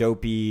like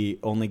dopey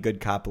only good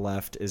cop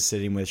left, is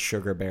sitting with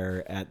Sugar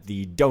Bear at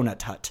the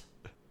Donut Hut.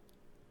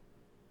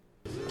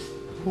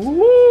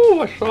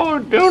 Ooh, I saw a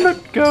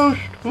donut ghost.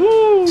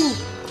 Ooh.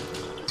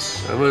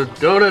 I'm a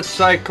donut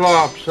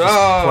cyclops.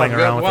 Oh, playing I've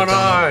around got with one the donut.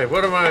 eye.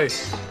 What am I,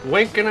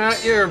 winking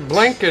at you or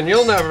blinking?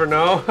 You'll never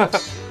know.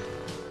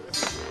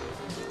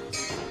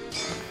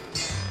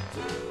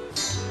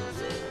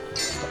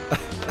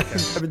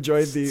 I've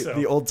enjoyed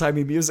the old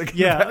timey music.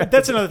 Yeah,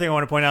 that's another thing I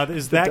want to point out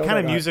is that Donut kind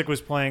of Hut. music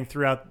was playing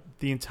throughout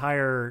the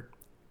entire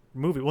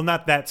movie. Well,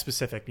 not that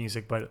specific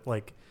music, but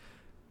like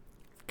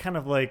kind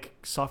of like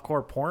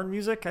softcore porn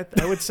music,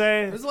 I would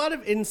say. There's a lot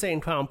of Insane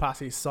Clown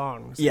Posse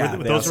songs. Yeah,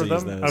 Those they also were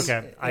use them? those.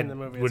 Okay. In the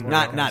movie as wouldn't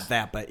well. know. Not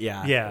that, but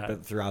yeah, Yeah.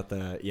 But throughout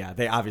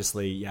they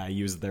obviously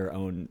used their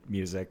own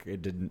music.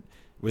 It didn't.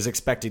 Was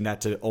expecting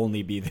that to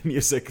only be the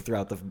music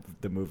throughout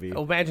the movie.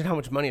 Oh, imagine how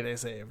much money they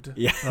saved.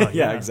 Yeah, Oh,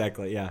 yeah.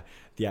 exactly.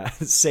 Yeah.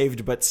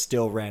 Saved, but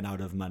still ran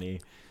out of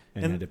money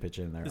and And had to pitch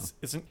in there. It's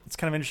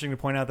kind of interesting to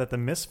point out that the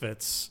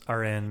Misfits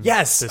are in.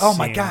 Yes. this Oh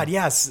my scene. God.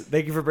 Yes.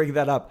 Thank you for bringing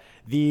that up.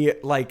 The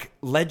like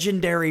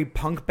legendary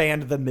punk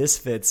band, the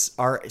Misfits,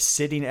 are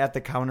sitting at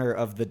the counter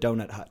of the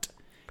Donut Hut,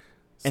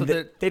 So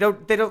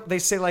and they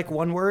say like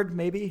one word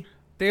maybe.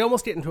 they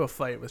almost get into a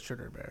fight with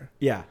Sugar Bear.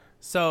 Yeah.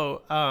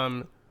 So,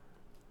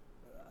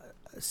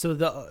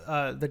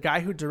 the guy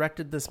who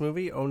directed this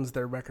movie owns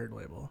their record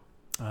label.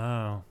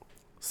 Oh.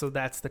 So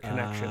that's the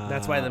connection.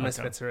 That's why the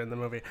Misfits are in the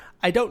movie.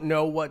 I don't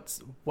know what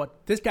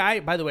this guy.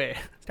 By the way,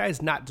 this guy has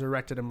not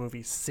directed a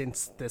movie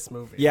since this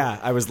movie. Yeah.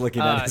 I was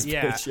looking at his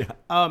yeah. pitch.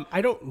 Yeah.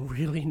 I don't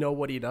really know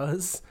what he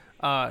does.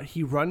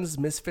 He runs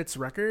Misfits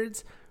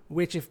Records,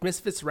 which if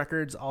Misfits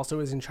Records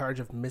also is in charge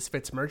of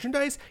Misfits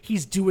merchandise,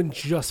 he's doing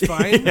just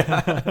fine.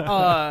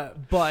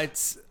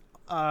 But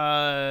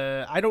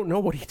I don't know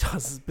what he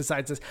does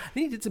besides this. I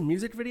think he did some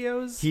music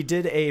videos. He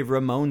did a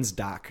Ramones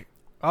doc.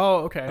 Oh,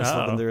 okay. I was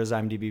looking through his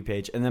IMDb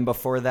page, and then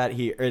before that,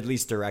 or at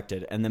least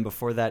directed, and then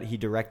before that, he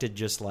directed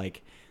just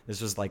like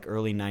this was like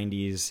early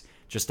 '90s,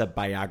 just a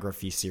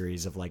biography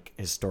series of like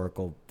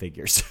historical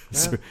figures.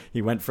 So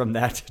he went from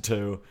that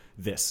to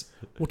this.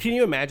 Well, can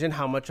you imagine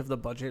how much of the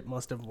budget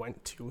must have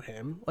went to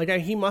him? Like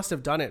he must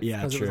have done it Yeah,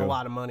 because it was a true.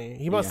 lot of money.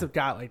 He must Yeah. have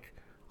got like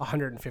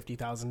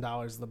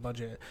 $150,000 of the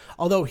budget.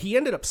 Although he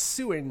ended up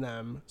suing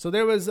them. So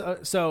there was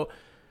so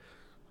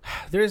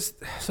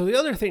the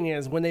other thing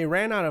is when they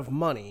ran out of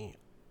money,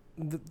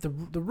 the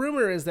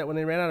rumor is that when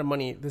they ran out of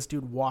money, this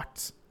dude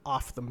walked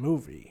off the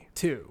movie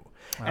too,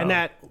 and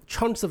that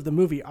chunks of the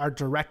movie are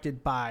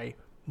directed by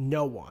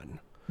no one.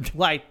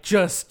 Like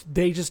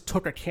they just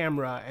took a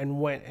camera and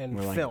went and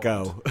We're filmed. like,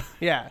 go.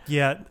 Yeah.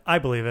 Yeah, I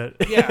believe it.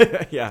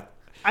 Yeah. Yeah.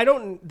 I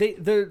don't.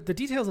 The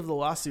details of the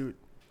lawsuit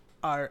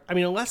are. I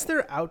mean, unless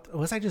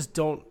I just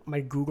don't.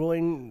 My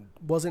Googling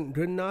wasn't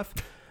good enough.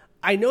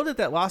 I know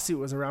that lawsuit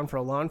was around for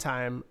a long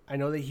time. I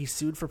know that he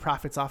sued for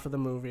profits off of the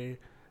movie.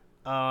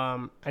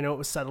 I know it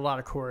was settled out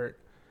of court.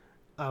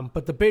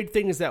 But the big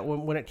thing is that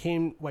when it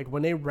came, like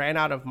when they ran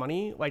out of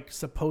money, like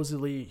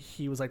supposedly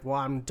he was like, "Well,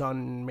 I'm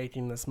done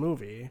making this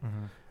movie,"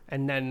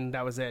 and then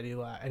that was it.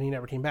 And he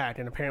never came back.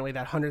 And apparently,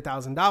 that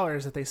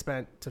 $100,000 that they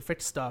spent to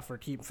fix stuff or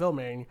keep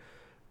filming,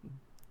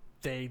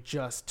 they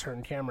just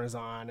turned cameras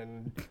on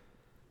and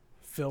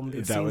filmed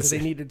the scenes that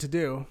they needed to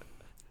do.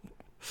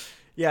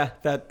 Yeah,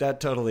 that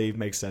totally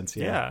makes sense.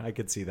 Yeah. I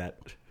could see that.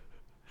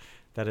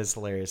 That is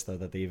hilarious, though,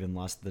 that they even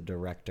lost the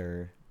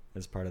director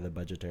as part of the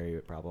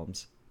budgetary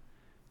problems.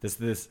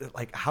 This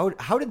like how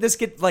did this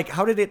get, like,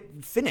 how did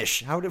it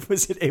finish?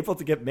 Was it able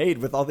to get made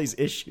with all these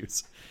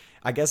issues?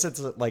 I guess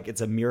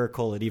it's a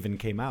miracle it even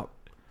came out.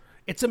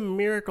 It's a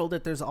miracle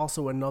that there's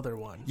also another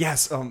one.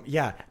 Yes,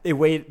 yeah. They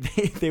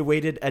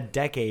waited a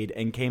decade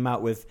and came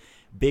out with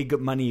Big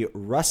Money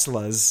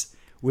Rustlers,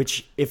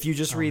 which if you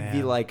just read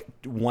the like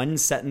one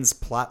sentence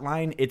plot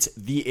line, it's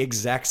the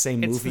exact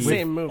same movie. It's the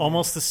same movie.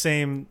 Almost the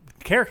same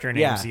character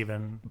names,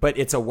 even. But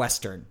it's a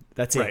Western.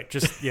 That's Right, it.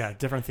 just,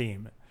 different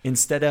theme.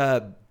 Instead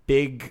of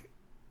Big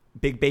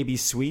Baby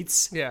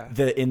Sweets, Yeah.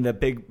 in the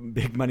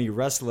Big Money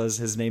Rustlers,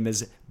 his name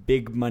is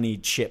Big Money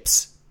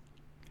Chips.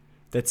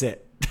 That's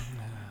it.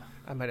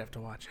 I might have to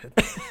watch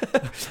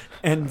it.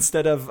 And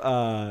instead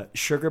of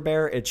Sugar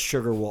Bear, it's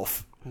Sugar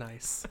Wolf.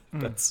 Nice.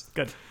 That's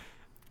Good.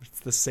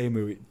 It's the same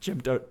movie. Jim,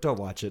 don't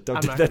watch it. Don't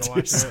I'm do not that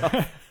going to to watch yourself.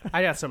 it.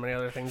 I got so many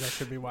other things I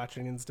should be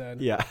watching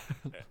instead. Yeah.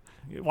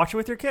 Watch it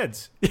with your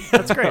kids.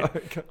 That's great.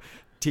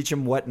 Teach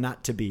them what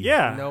not to be.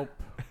 Yeah. Nope.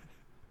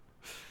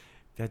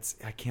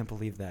 I can't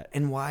believe that.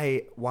 And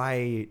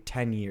why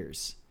 10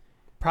 years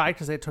Probably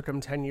because it took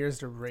them 10 years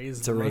to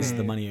raise to raise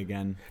the money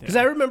again? Because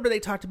I remember they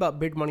talked about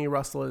Big Money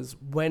Rustlers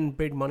when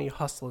Big Money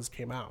Hustlers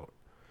came out.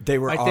 They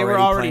were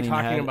already planning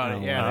talking ahead? about it.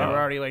 Oh, Yeah, wow. they were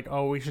already like,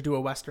 "Oh, we should do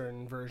a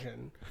Western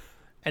version,"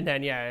 and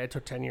then it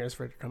took 10 years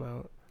for it to come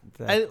out.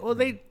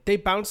 They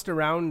bounced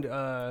around.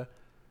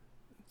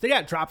 They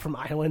got dropped from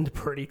Island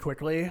pretty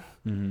quickly,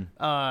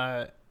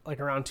 like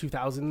around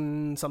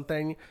 2000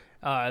 something.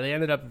 They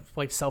ended up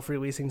like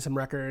self-releasing some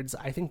records.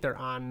 I think they're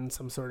on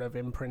some sort of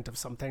imprint of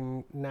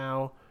something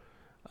now,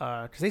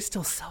 because they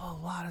still sell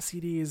a lot of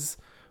CDs,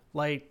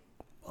 like.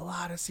 A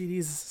lot of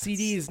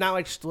CDs, not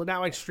like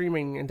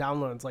streaming and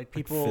downloads. Like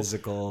people Like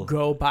physical.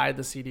 go buy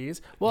the CDs.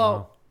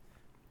 Well,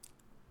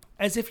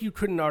 as if you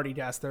couldn't already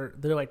guess, they're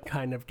like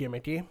kind of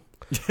gimmicky.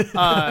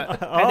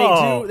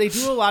 And they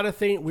do a lot of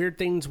weird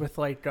things with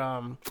like.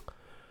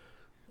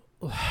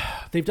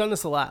 They've done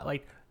this a lot.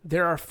 Like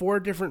there are 4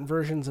 different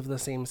versions of the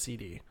same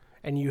CD,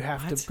 and you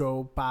have to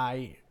go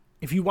buy.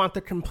 If you want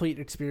the complete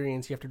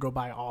experience, you have to go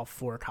buy all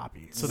 4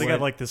 copies. So they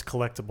got like this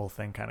collectible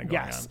thing kind of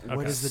going Yes. on. What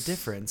Okay. is the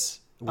difference?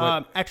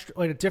 Extra,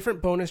 like a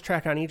different bonus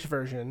track on each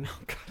version.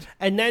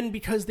 And then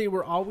because they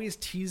were always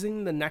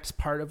teasing the next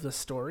part of the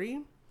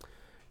story,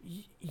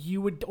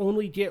 you would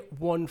only get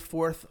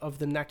 1/4 of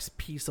the next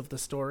piece of the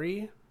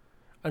story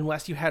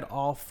unless you had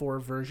all 4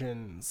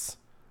 versions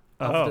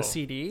of the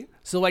CD.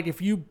 So like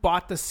if you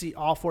bought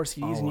all 4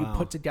 CDs and you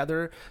put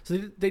together, so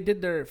they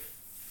did their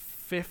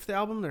 5th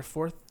album, their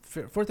fourth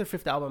or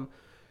 5th album.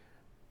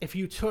 If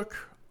you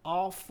took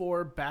all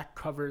 4 back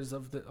covers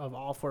of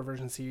all 4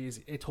 version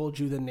CDs, it told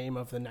you the name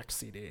of the next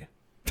CD.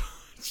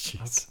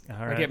 Jeez. All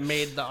Like right. it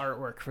made the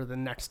artwork for the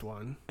next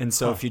one. And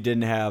so if you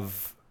didn't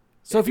have...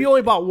 So if you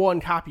only bought 1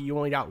 copy, you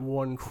only got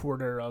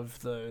 1/4 of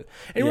the.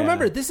 And Yeah.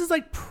 remember, this is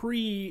like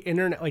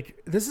pre-internet.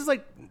 Like this is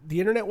like the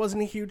internet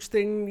wasn't a huge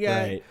thing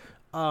yet.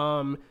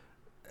 Right.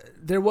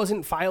 There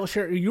wasn't file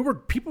share.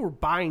 People were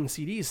buying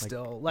CDs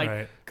still. Like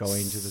Right.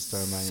 Going to the store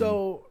and buying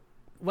so,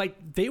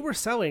 like they were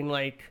selling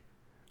like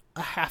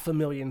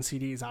 500,000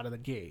 CDs out of the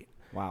gate.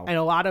 Wow. And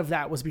a lot of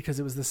that was because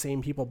it was the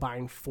same people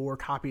buying 4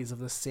 copies of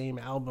the same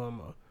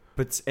album.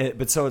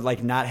 But so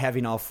like not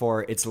having all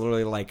 4, it's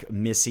literally like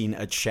missing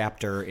a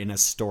chapter in a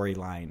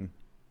storyline.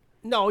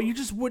 No, you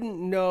just wouldn't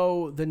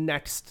know the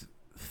next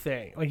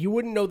thing. Like you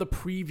wouldn't know the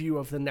preview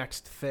of the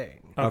next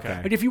thing.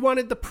 Okay. Like if you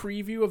wanted the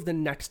preview of the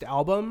next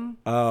album,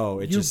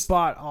 you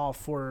bought all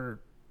 4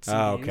 CDs.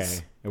 Oh, okay.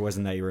 It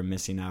wasn't that you were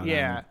missing out.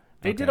 Yeah. on,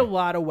 They did a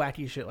lot of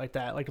wacky shit like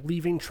that, like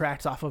leaving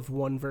tracks off of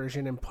one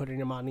version and putting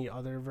them on the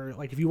other version.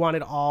 Like if you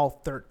wanted all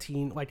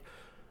 13, like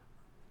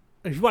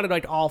if you wanted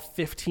like all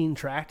 15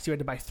 tracks, you had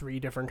to buy 3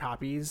 different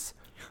copies.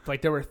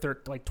 Like there were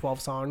 12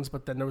 songs,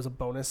 but then there was a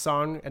bonus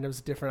song and it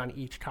was different on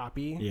each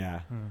copy. Yeah.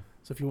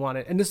 So if you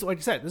wanted, and this, like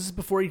I said, this is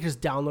before you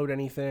just download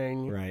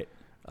anything, Right.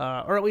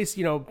 Or at least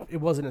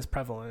it wasn't as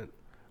prevalent.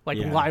 Like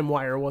Yeah.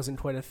 LimeWire wasn't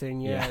quite a thing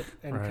yet,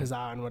 Yeah. and Right.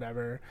 Kazaa,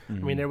 whatever. I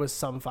mean, there was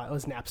some file. It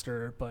was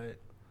Napster, but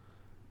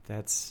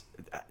That's...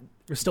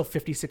 there's still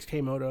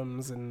 56K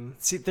modems and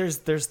See, there's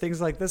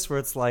things like this where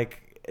it's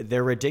like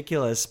they're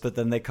ridiculous, but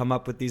then they come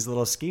up with these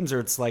little schemes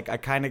where it's like, I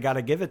kind of got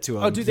to give it to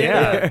them. Oh, dude, they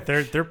Yeah,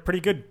 they're pretty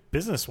good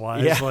business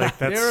wise. Yeah. Like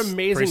that's they're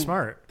amazing. Pretty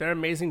smart. They're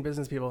amazing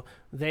business people.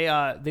 They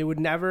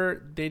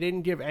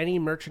didn't give any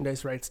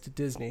merchandise rights to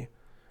Disney.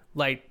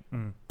 Like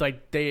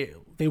they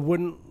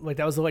wouldn't, like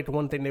that was like the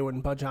one thing they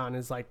wouldn't budge on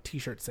is like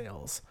t-shirt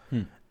sales.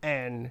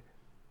 And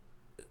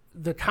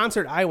the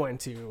concert I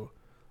went to,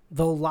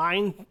 the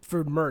line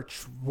for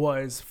merch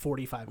was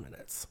 45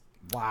 minutes.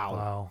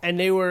 Wow. And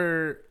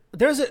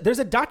there's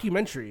a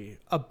documentary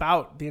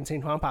about the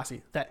Insane Clown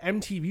Posse that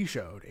MTV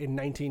showed in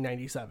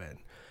 1997,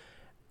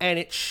 and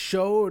it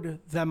showed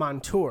them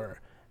on tour,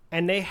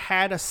 and they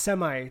had a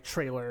semi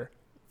trailer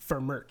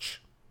for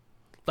merch,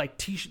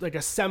 like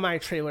a semi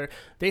trailer.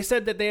 They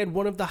said that they had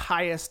one of the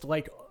highest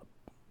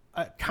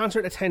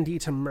concert attendee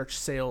to merch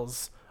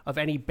sales of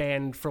any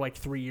band for like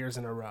 3 years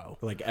in a row.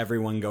 Like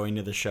everyone going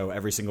to the show,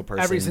 every single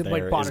person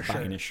there bought is a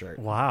buying shirt. a shirt.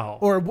 Wow.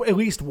 Or at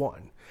least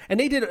one. And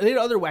they did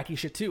other wacky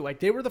shit too. Like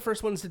they were the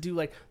first ones to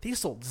do they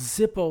sold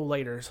Zippo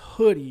lighters,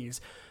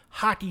 hoodies,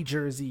 hockey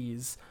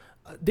jerseys.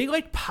 They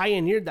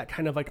pioneered that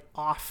kind of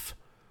off,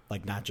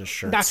 Like not just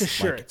shirts. not just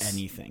shirts, Like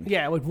anything.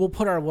 Yeah, we'll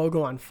put our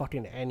logo on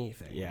fucking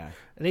anything. Yeah.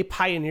 And they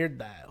pioneered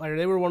that.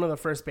 They were one of the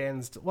first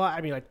bands.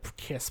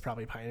 Kiss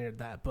probably pioneered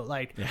that, but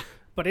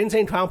But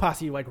Insane Clown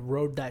Posse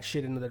rode that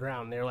shit into the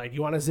ground. They're like,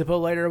 you want a Zippo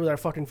lighter with our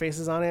fucking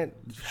faces on it?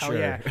 Hell Sure.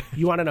 yeah.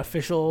 You want an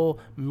official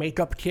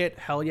makeup kit?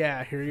 Hell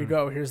yeah. Here you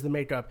go. Here's the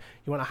makeup.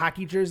 You want a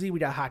hockey jersey? We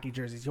got hockey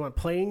jerseys. You want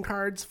playing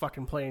cards?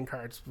 Fucking playing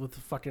cards with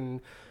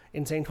fucking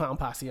Insane Clown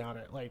Posse on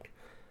it.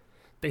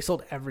 They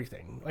sold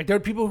everything. There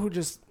were people who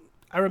just,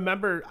 I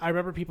remember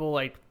people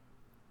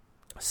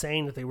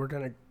saying that they were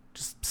going to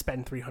just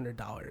spend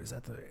 $300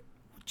 at the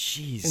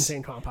Jeez.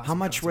 Insane Clown Posse How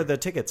much concert. were the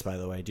tickets, by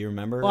the way? Do you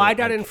remember? Well, I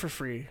got in for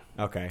free.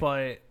 Okay.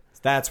 But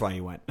That's why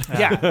you went.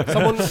 yeah,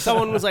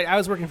 someone was like, I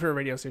was working for a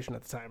radio station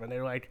at the time, and they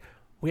were like,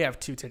 we have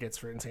 2 tickets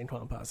for Insane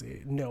Clown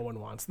Posse. No one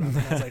wants them. And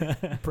I was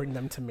like, bring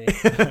them to me.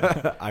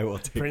 I will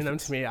take Bring it. them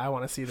to me. I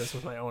want to see this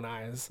with my own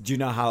eyes. Do you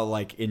know how,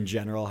 in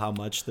general, how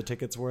much the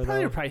tickets were,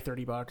 though? Probably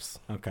 $30.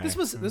 Okay. This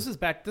was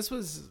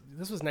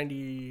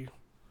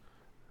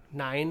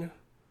 99.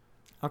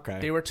 Okay.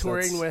 They were So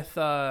touring that's with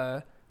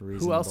who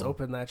else reasonable.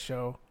 opened that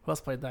show? Who else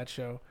played that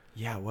show?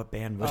 Yeah, what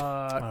band was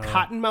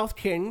Cottonmouth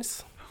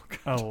Kings.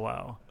 Oh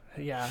wow.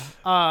 Yeah.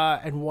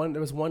 And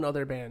there was one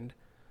other band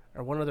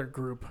or one other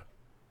group.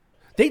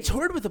 They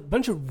toured with a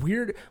bunch of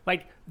weird,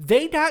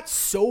 they got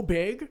so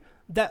big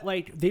that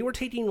they were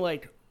taking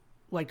what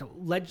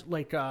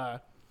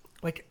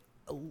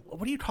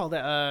do you call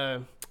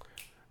that?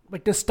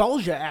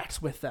 Nostalgia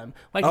acts with them.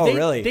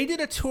 Really? They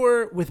did a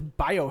tour with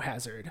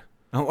Biohazard.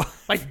 Oh,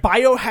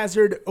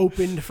 Biohazard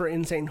opened for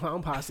Insane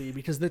Clown Posse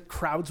because the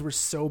crowds were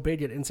so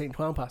big at Insane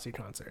Clown Posse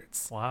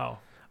concerts. Wow.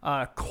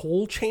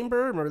 Coal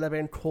Chamber, remember that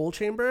band Coal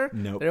Chamber?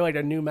 Nope. They're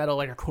a new metal,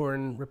 a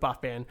Korn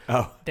ripoff band.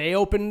 Oh. They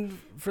opened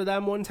for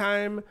them one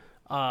time.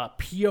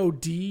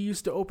 POD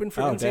used to open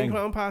for Insane dang.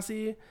 Clown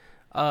Posse.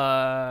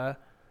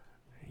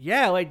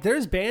 Yeah,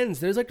 there's bands.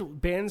 There's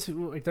bands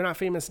who they're not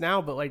famous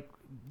now, but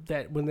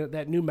that when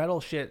that new metal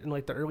shit in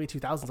the early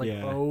 2000s,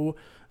 Yeah.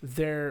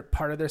 they're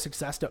part of their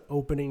success to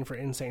opening for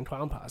Insane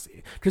Clown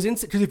Posse. Because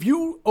if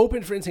you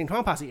opened for Insane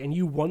Clown Posse and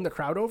you won the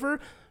crowd over,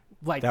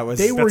 That was-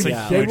 they were that's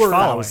a they huge were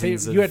following.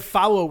 you had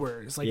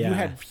followers, you Yeah.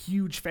 had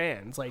huge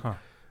fans,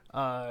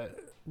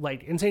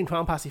 Insane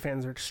Clown Posse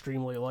fans are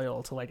extremely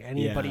loyal to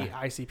anybody Yeah.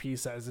 ICP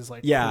says is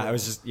yeah, cool. I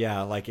was just,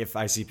 if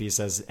ICP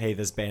says, hey,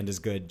 this band is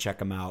good, check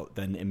them out,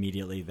 then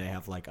immediately they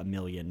have 1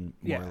 million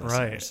more Yeah. listeners.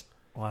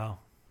 Right. Wow.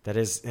 That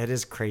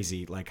is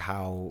crazy,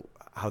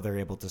 how they're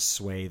able to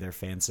sway their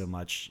fans so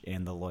much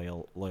and the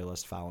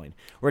loyalist following.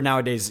 Where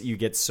nowadays you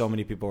get so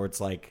many people where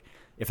it's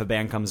if a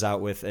band comes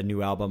out with a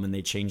new album and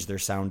they change their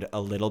sound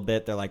a little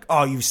bit, they're like,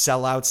 oh, you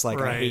sellouts, I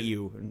Right. hate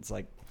you. And it's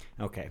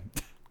okay.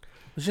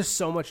 There's just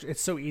so much.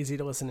 It's so easy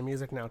to listen to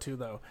music now too,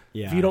 though.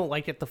 Yeah. If you don't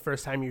like it the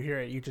first time you hear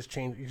it, you just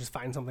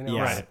find something else.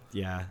 Yeah, Right.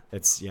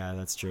 yeah,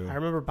 that's true. I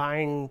remember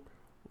buying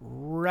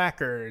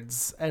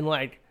records and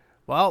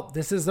well,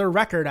 this is the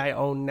record I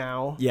own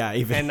now. Yeah,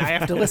 even and I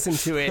have to listen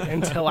to it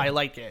until I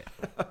like it.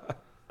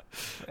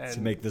 And, to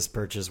make this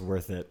purchase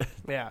worth it.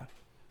 yeah.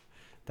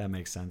 That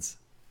makes sense.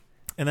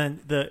 And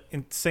then the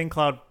Insane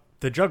Cloud,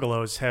 the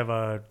Juggalos have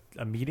a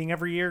meeting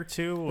every year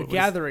too. The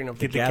Gathering of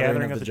the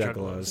Gathering of the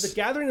Juggalos. The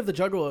Gathering of the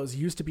Juggalos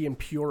used to be in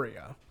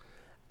Peoria.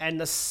 And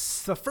the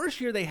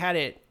first year they had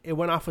it, it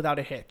went off without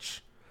a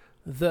hitch.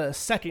 The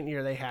second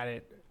year they had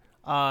it,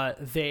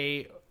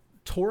 they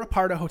tore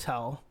apart a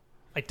hotel,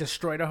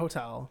 destroyed a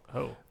hotel.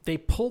 Oh. They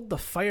pulled the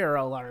fire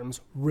alarms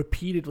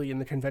repeatedly in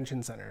the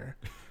convention center.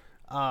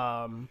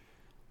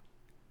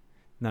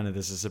 None of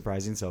this is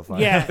surprising so far.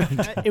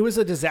 Yeah, it was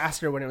a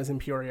disaster when it was in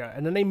Peoria.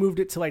 And then they moved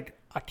it to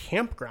a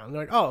campground.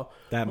 They're like, oh,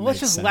 That well,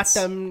 let's makes just let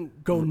sense. them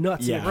go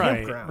nuts in a Right.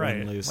 campground.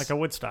 Right. Loose. Like a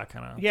Woodstock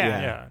kind of.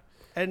 Yeah. Yeah.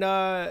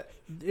 And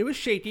it was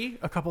shaky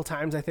a couple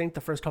times, I think,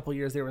 the first couple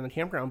years they were in the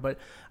campground. But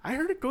I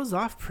heard it goes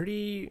off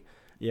pretty...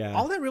 Yeah.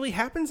 all that really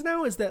happens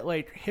now is that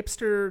like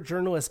hipster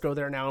journalists go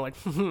there now and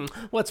like,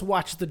 let's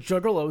watch the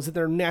juggalos in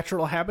their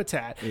natural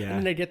habitat. Yeah. And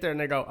then they get there and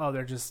they go, oh,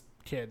 they're just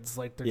kids.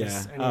 Like they're Yeah.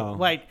 just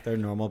Like they're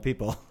normal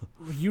people.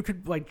 you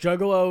could like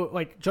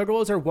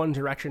juggalos are One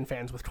Direction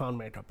fans with clown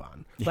makeup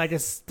on. Like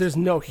there's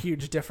no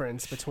huge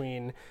difference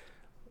between.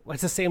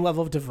 It's the same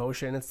level of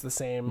devotion. It's the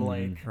same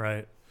like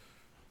Right.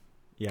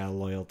 Yeah,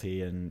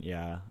 loyalty, and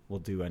yeah, we'll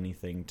do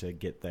anything to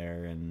get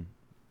there and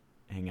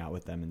hang out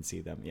with them and see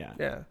them. Yeah.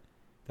 yeah.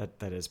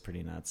 That is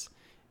pretty nuts.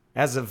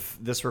 As of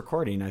this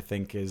recording, I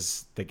think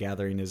the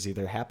gathering is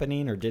either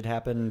happening or did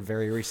happen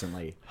very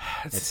recently.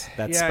 It's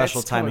that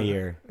special time of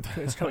year.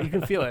 It's coming. You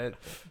can feel it.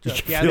 You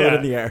can feel it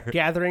in the air.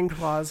 Gathering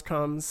Claus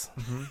comes,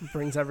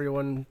 brings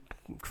everyone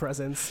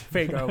presents.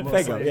 Fago,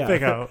 mostly. Fago, yeah.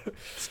 Fago.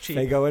 It's cheap.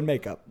 Fago and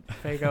makeup.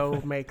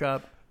 Fago,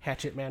 makeup,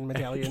 Hatchet Man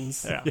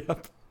medallions. Yeah.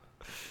 Yep.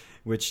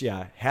 Which,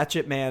 yeah,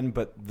 Hatchet Man,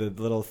 but the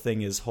little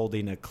thing is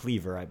holding a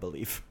cleaver, I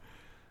believe.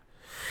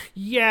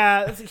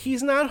 Yeah,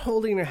 he's not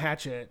holding a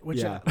hatchet. Which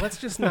Yeah. let's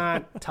just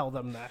not tell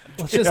them that.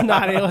 Let's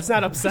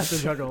not upset the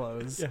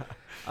Juggalos.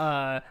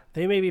 Yeah.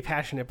 They may be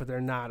passionate, but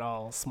they're not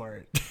all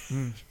smart.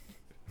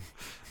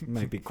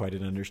 Might be quite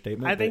an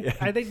understatement.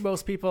 I think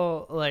most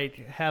people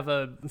like have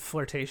a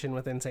flirtation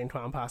with Insane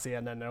Clown Posse,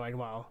 and then they're like,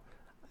 "Well,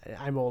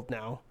 I'm old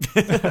now.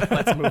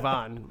 Let's move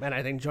on." And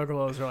I think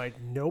Juggalos are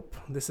like, "Nope,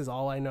 this is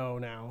all I know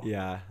now."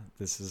 Yeah,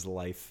 this is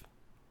life.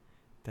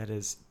 That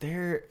is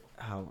there.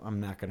 Oh, I'm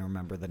not going to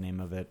remember the name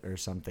of it or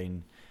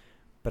something,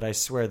 but I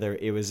swear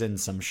it was in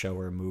some show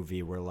or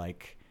movie where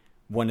like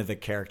one of the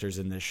characters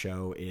in this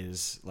show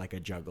is like a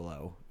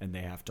juggalo, and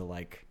they have to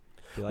like.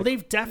 Be like, Well,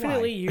 they've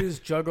definitely why?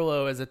 used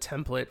Juggalo as a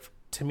template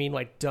to mean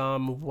like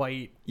dumb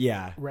white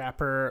Yeah.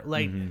 rapper.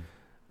 Like,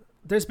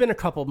 there's been a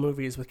couple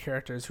movies with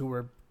characters who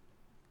were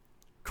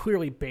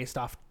clearly based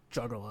off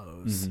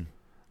Juggalos.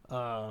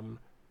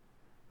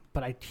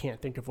 But I can't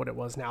think of what it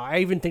was now. I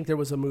even think there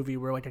was a movie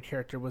where like a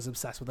character was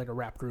obsessed with like a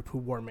rap group who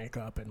wore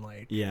makeup and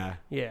like Yeah.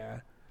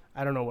 yeah.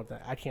 I don't know what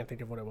that. I can't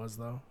think of what it was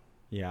though.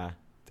 Yeah,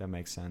 that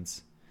makes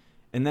sense.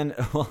 And then,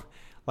 well,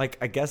 like,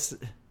 I guess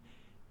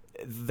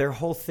their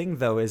whole thing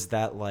though is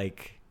that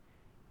like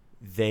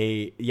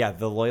the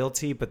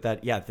loyalty, but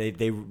that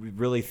they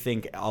really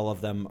think all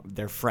of them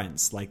they're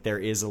friends. Like there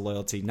is a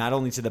loyalty not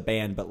only to the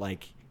band but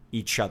like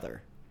each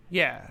other.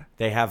 Yeah.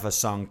 They have a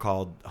song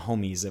called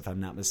Homies, if I'm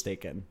not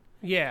mistaken,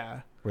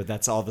 Yeah. where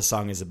that's all the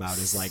song is about,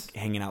 is like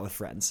hanging out with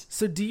friends.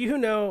 So do you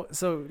know?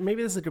 So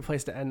maybe this is a good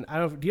place to end. I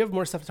don't. Do you have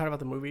more stuff to talk about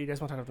the movie? You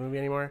guys want to talk about the movie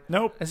anymore?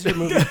 Nope. This is your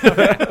movie.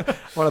 Okay.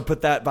 I want to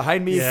put that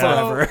behind me Yeah.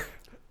 forever.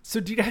 So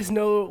do you guys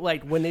know,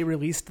 like, when they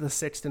released the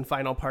sixth and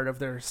final part of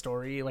their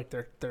story, like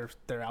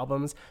their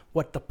albums,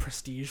 what the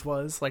prestige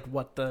was, like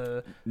what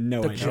the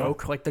No, I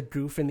joke, like the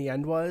goof in the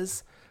end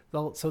was?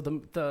 So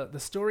the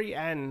story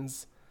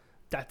ends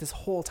that this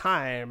whole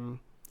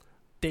time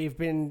they've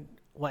been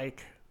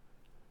like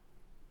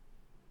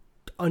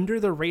under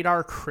the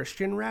radar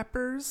Christian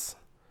rappers,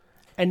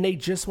 and they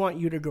just want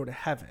you to go to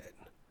heaven.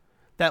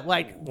 That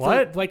like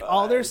What? like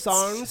all their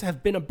songs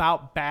have been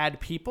about bad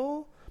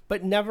people,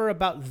 but never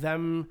about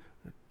them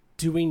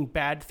doing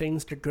bad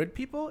things to good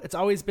people. It's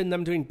always been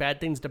them doing bad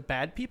things to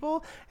bad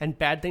people and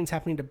bad things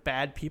happening to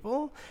bad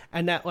people.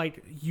 And that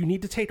like you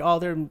need to take all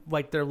their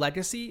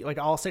legacy, like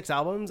all 6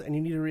 albums, and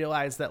you need to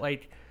realize that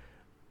like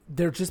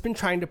they've just been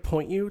trying to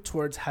point you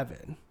towards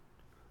heaven.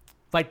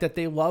 Like that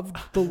they love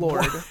the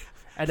Lord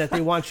and that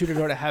they want you to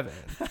go to heaven.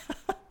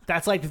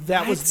 That's like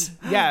that was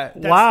yeah.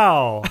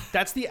 Wow.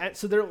 That's the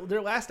so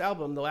their last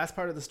album, the last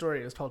part of the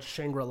story is called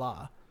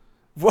Shangri-La.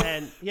 What?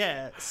 And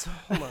yeah, so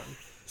hold on.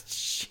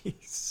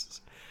 Jeez.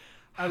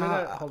 I'm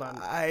gonna hold on.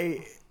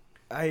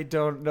 I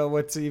don't know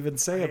what to even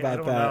say I about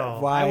don't that. know.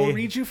 Why? I will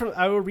read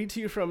to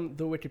you from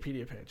the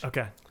Wikipedia page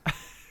Okay.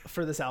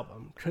 for this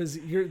album because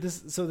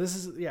this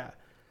is yeah.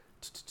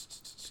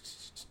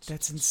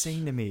 That's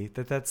insane to me.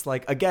 That's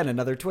like, again,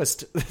 another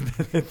twist.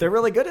 They're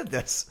really good at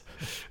this.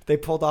 They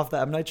pulled off the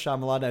M. Night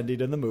Shyamalan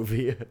ending in the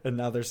movie, and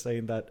now they're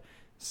saying that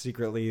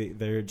secretly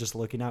they're just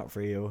looking out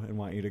for you and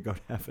want you to go to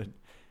heaven.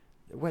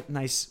 What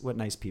nice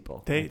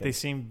people. They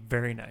seem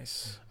very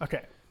nice.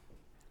 Okay.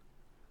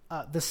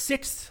 The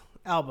 6th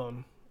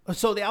album.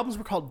 So the albums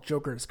were called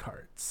Joker's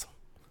Cards.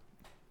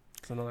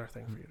 That's another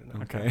thing for you to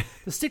know. Okay.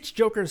 The 6th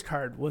Joker's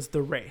card was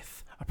the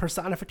Wraith, a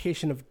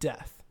personification of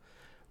death.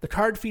 The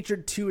card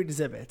featured 2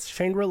 exhibits,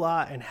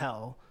 Shangri-La and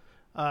Hell,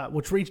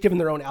 which were each given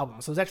their own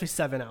albums. So it was actually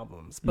 7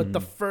 albums, but the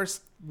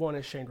first one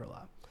is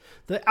Shangri-La.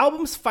 The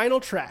album's final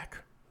track,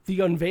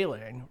 The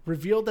Unveiling,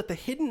 revealed that the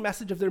hidden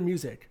message of their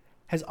music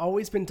has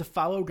always been to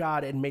follow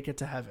God and make it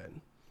to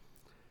heaven.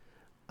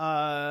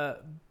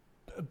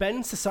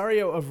 Ben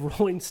Cesario of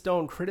Rolling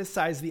Stone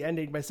criticized the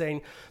ending by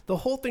saying, "The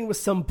whole thing was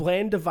some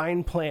bland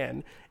divine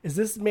plan. Is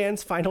this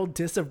man's final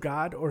diss of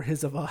God or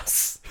his of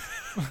us?"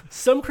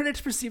 Some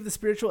critics perceive the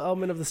spiritual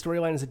element of the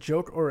storyline as a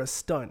joke or a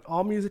stunt.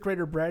 All music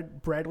writer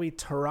Bradley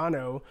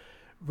Tarano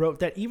wrote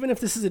that even if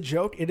this is a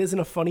joke, it isn't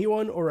a funny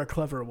one or a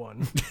clever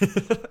one.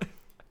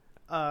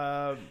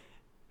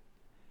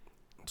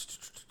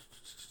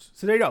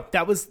 So there you go.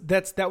 That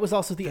was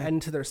also the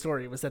end to their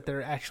story, was that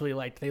they're actually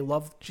like, they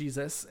love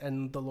Jesus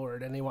and the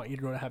Lord, and they want you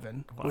to go to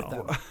heaven with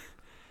them.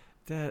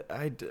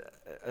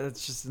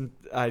 It's just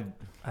I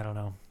don't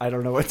know. I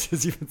don't know what to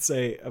even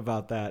say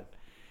about that.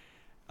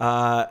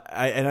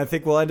 I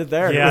think we'll end it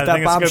there Yeah, with I that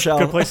think it's bombshell.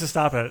 a good place to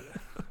stop it.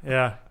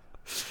 Yeah.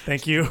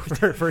 Thank you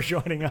for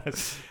joining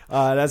us.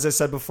 And as I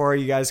said before,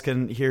 you guys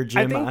can hear Jim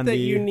I think on that the.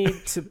 you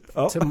need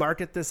to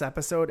market this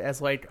episode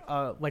as like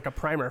a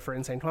primer for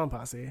Insane Clown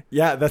Posse.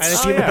 Yeah, that's. And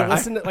if true. people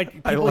listen to like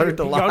people, I learned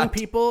a lot.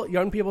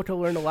 Young people can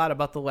learn a lot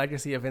about the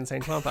legacy of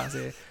Insane Clown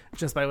Posse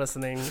just by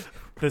listening.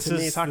 This to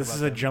me is talk this about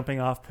is a them. jumping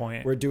off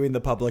point. We're doing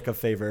the public a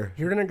favor.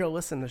 You're gonna go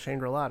listen to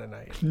Shangri-La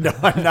tonight. No,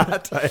 I'm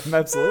not. I'm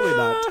absolutely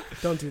not.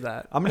 Don't do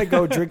that. I'm gonna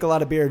go drink a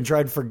lot of beer and try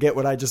and forget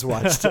what I just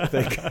watched. I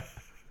think.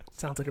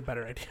 Sounds like a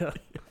better idea.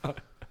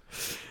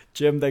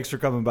 Jim, thanks for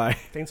coming by.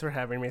 Thanks for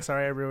having me.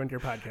 Sorry I ruined your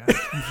podcast.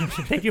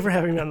 Thank you for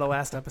having me on the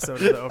last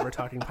episode of the Over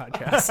Talking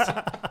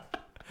podcast.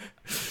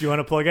 Do you want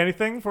to plug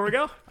anything before we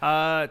go?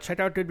 Check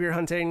out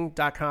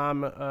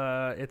goodbeerhunting.com.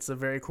 It's a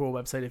very cool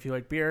website if you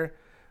like beer.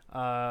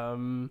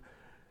 And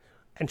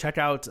check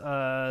out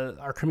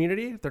our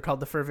community. They're called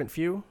The Fervent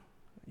Few.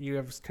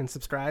 You can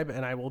subscribe,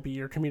 and I will be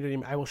your community.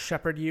 I will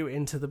shepherd you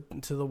into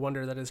the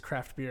wonder that is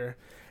craft beer,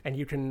 and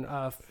you can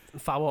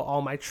follow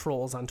all my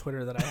trolls on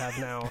Twitter that I have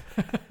now,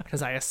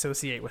 because I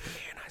associate with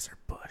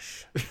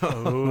Anheuser-Busch.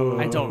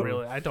 I don't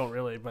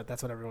really, but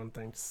that's what everyone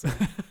thinks.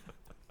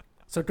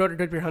 So go to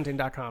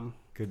goodbeerhunting.com.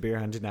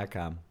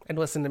 Goodbeerhunting.com. And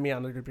listen to me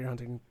on the Good Beer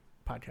Hunting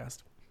podcast.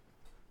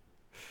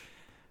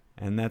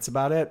 And that's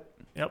about it.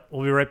 Yep.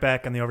 We'll be right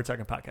back on the Over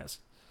Talking podcast.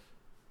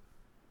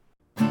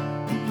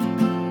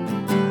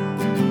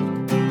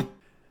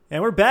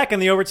 And we're back on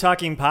the Over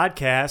Talking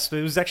podcast.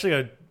 It was actually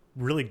a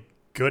really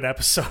good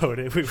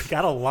episode. We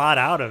got a lot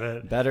out of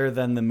it. Better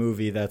than the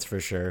movie, that's for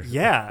sure.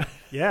 Yeah.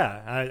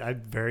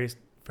 I'm very,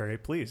 very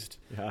pleased.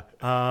 Yeah.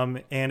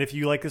 And if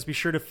you like this, be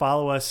sure to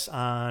follow us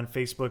on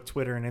Facebook,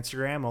 Twitter, and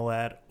Instagram. We'll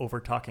add Over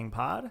Talking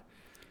Pod.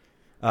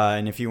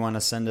 And if you want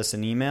to send us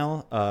an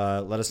email,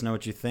 let us know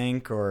what you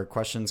think, or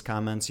questions,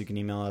 comments, you can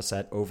email us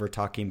at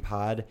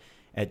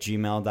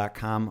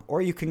overtalkingpod@gmail.com,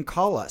 or you can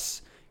call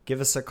us. Give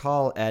us a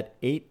call at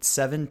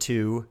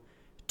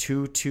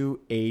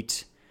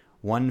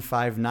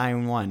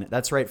 872-228-1591.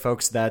 That's right,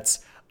 folks. That's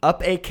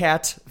Up a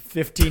Cat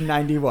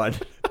 1591.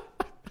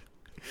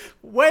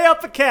 Way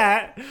up a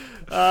cat.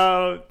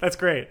 That's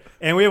great.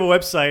 And we have a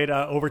website,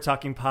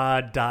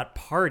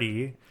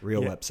 overtalkingpod.party.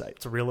 Real website.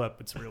 It's a real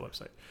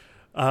website.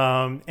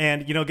 And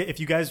if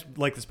you guys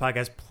like this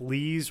podcast,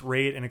 please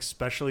rate and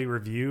especially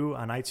review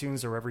on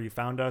iTunes or wherever you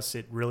found us.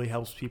 It really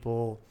helps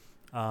people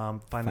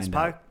find this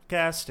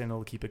podcast, and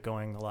it'll keep it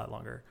going a lot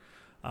longer.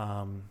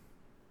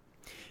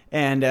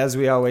 And as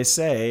we always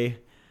say,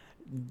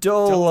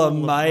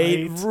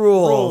 Dolomite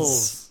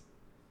rules.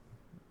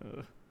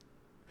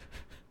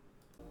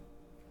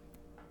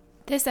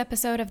 This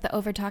episode of the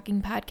Over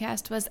Talking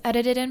podcast was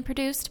edited and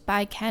produced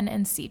by Ken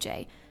and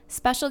CJ.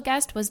 Special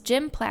guest was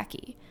Jim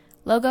Plackey.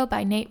 Logo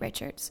by Nate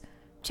Richards.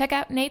 Check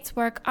out Nate's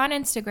work on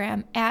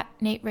Instagram at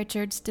Nate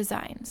Richards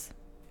Designs.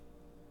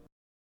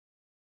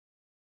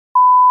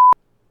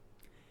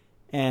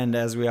 And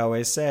as we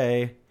always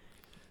say,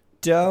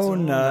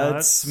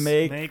 donuts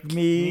make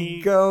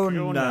me go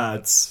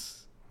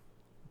nuts.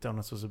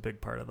 Donuts was a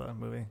big part of the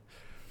movie.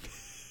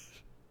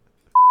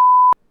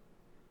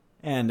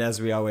 And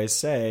as we always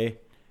say,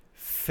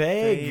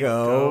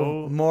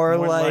 Fago, more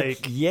like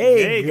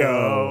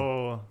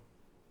Yago.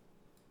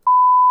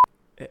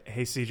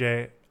 Hey,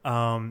 CJ,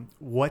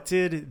 what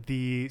did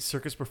the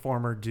circus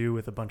performer do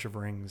with a bunch of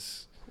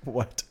rings?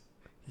 What?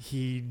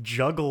 He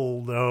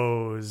juggled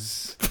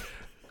those.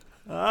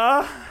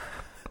 Oh,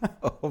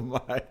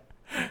 my.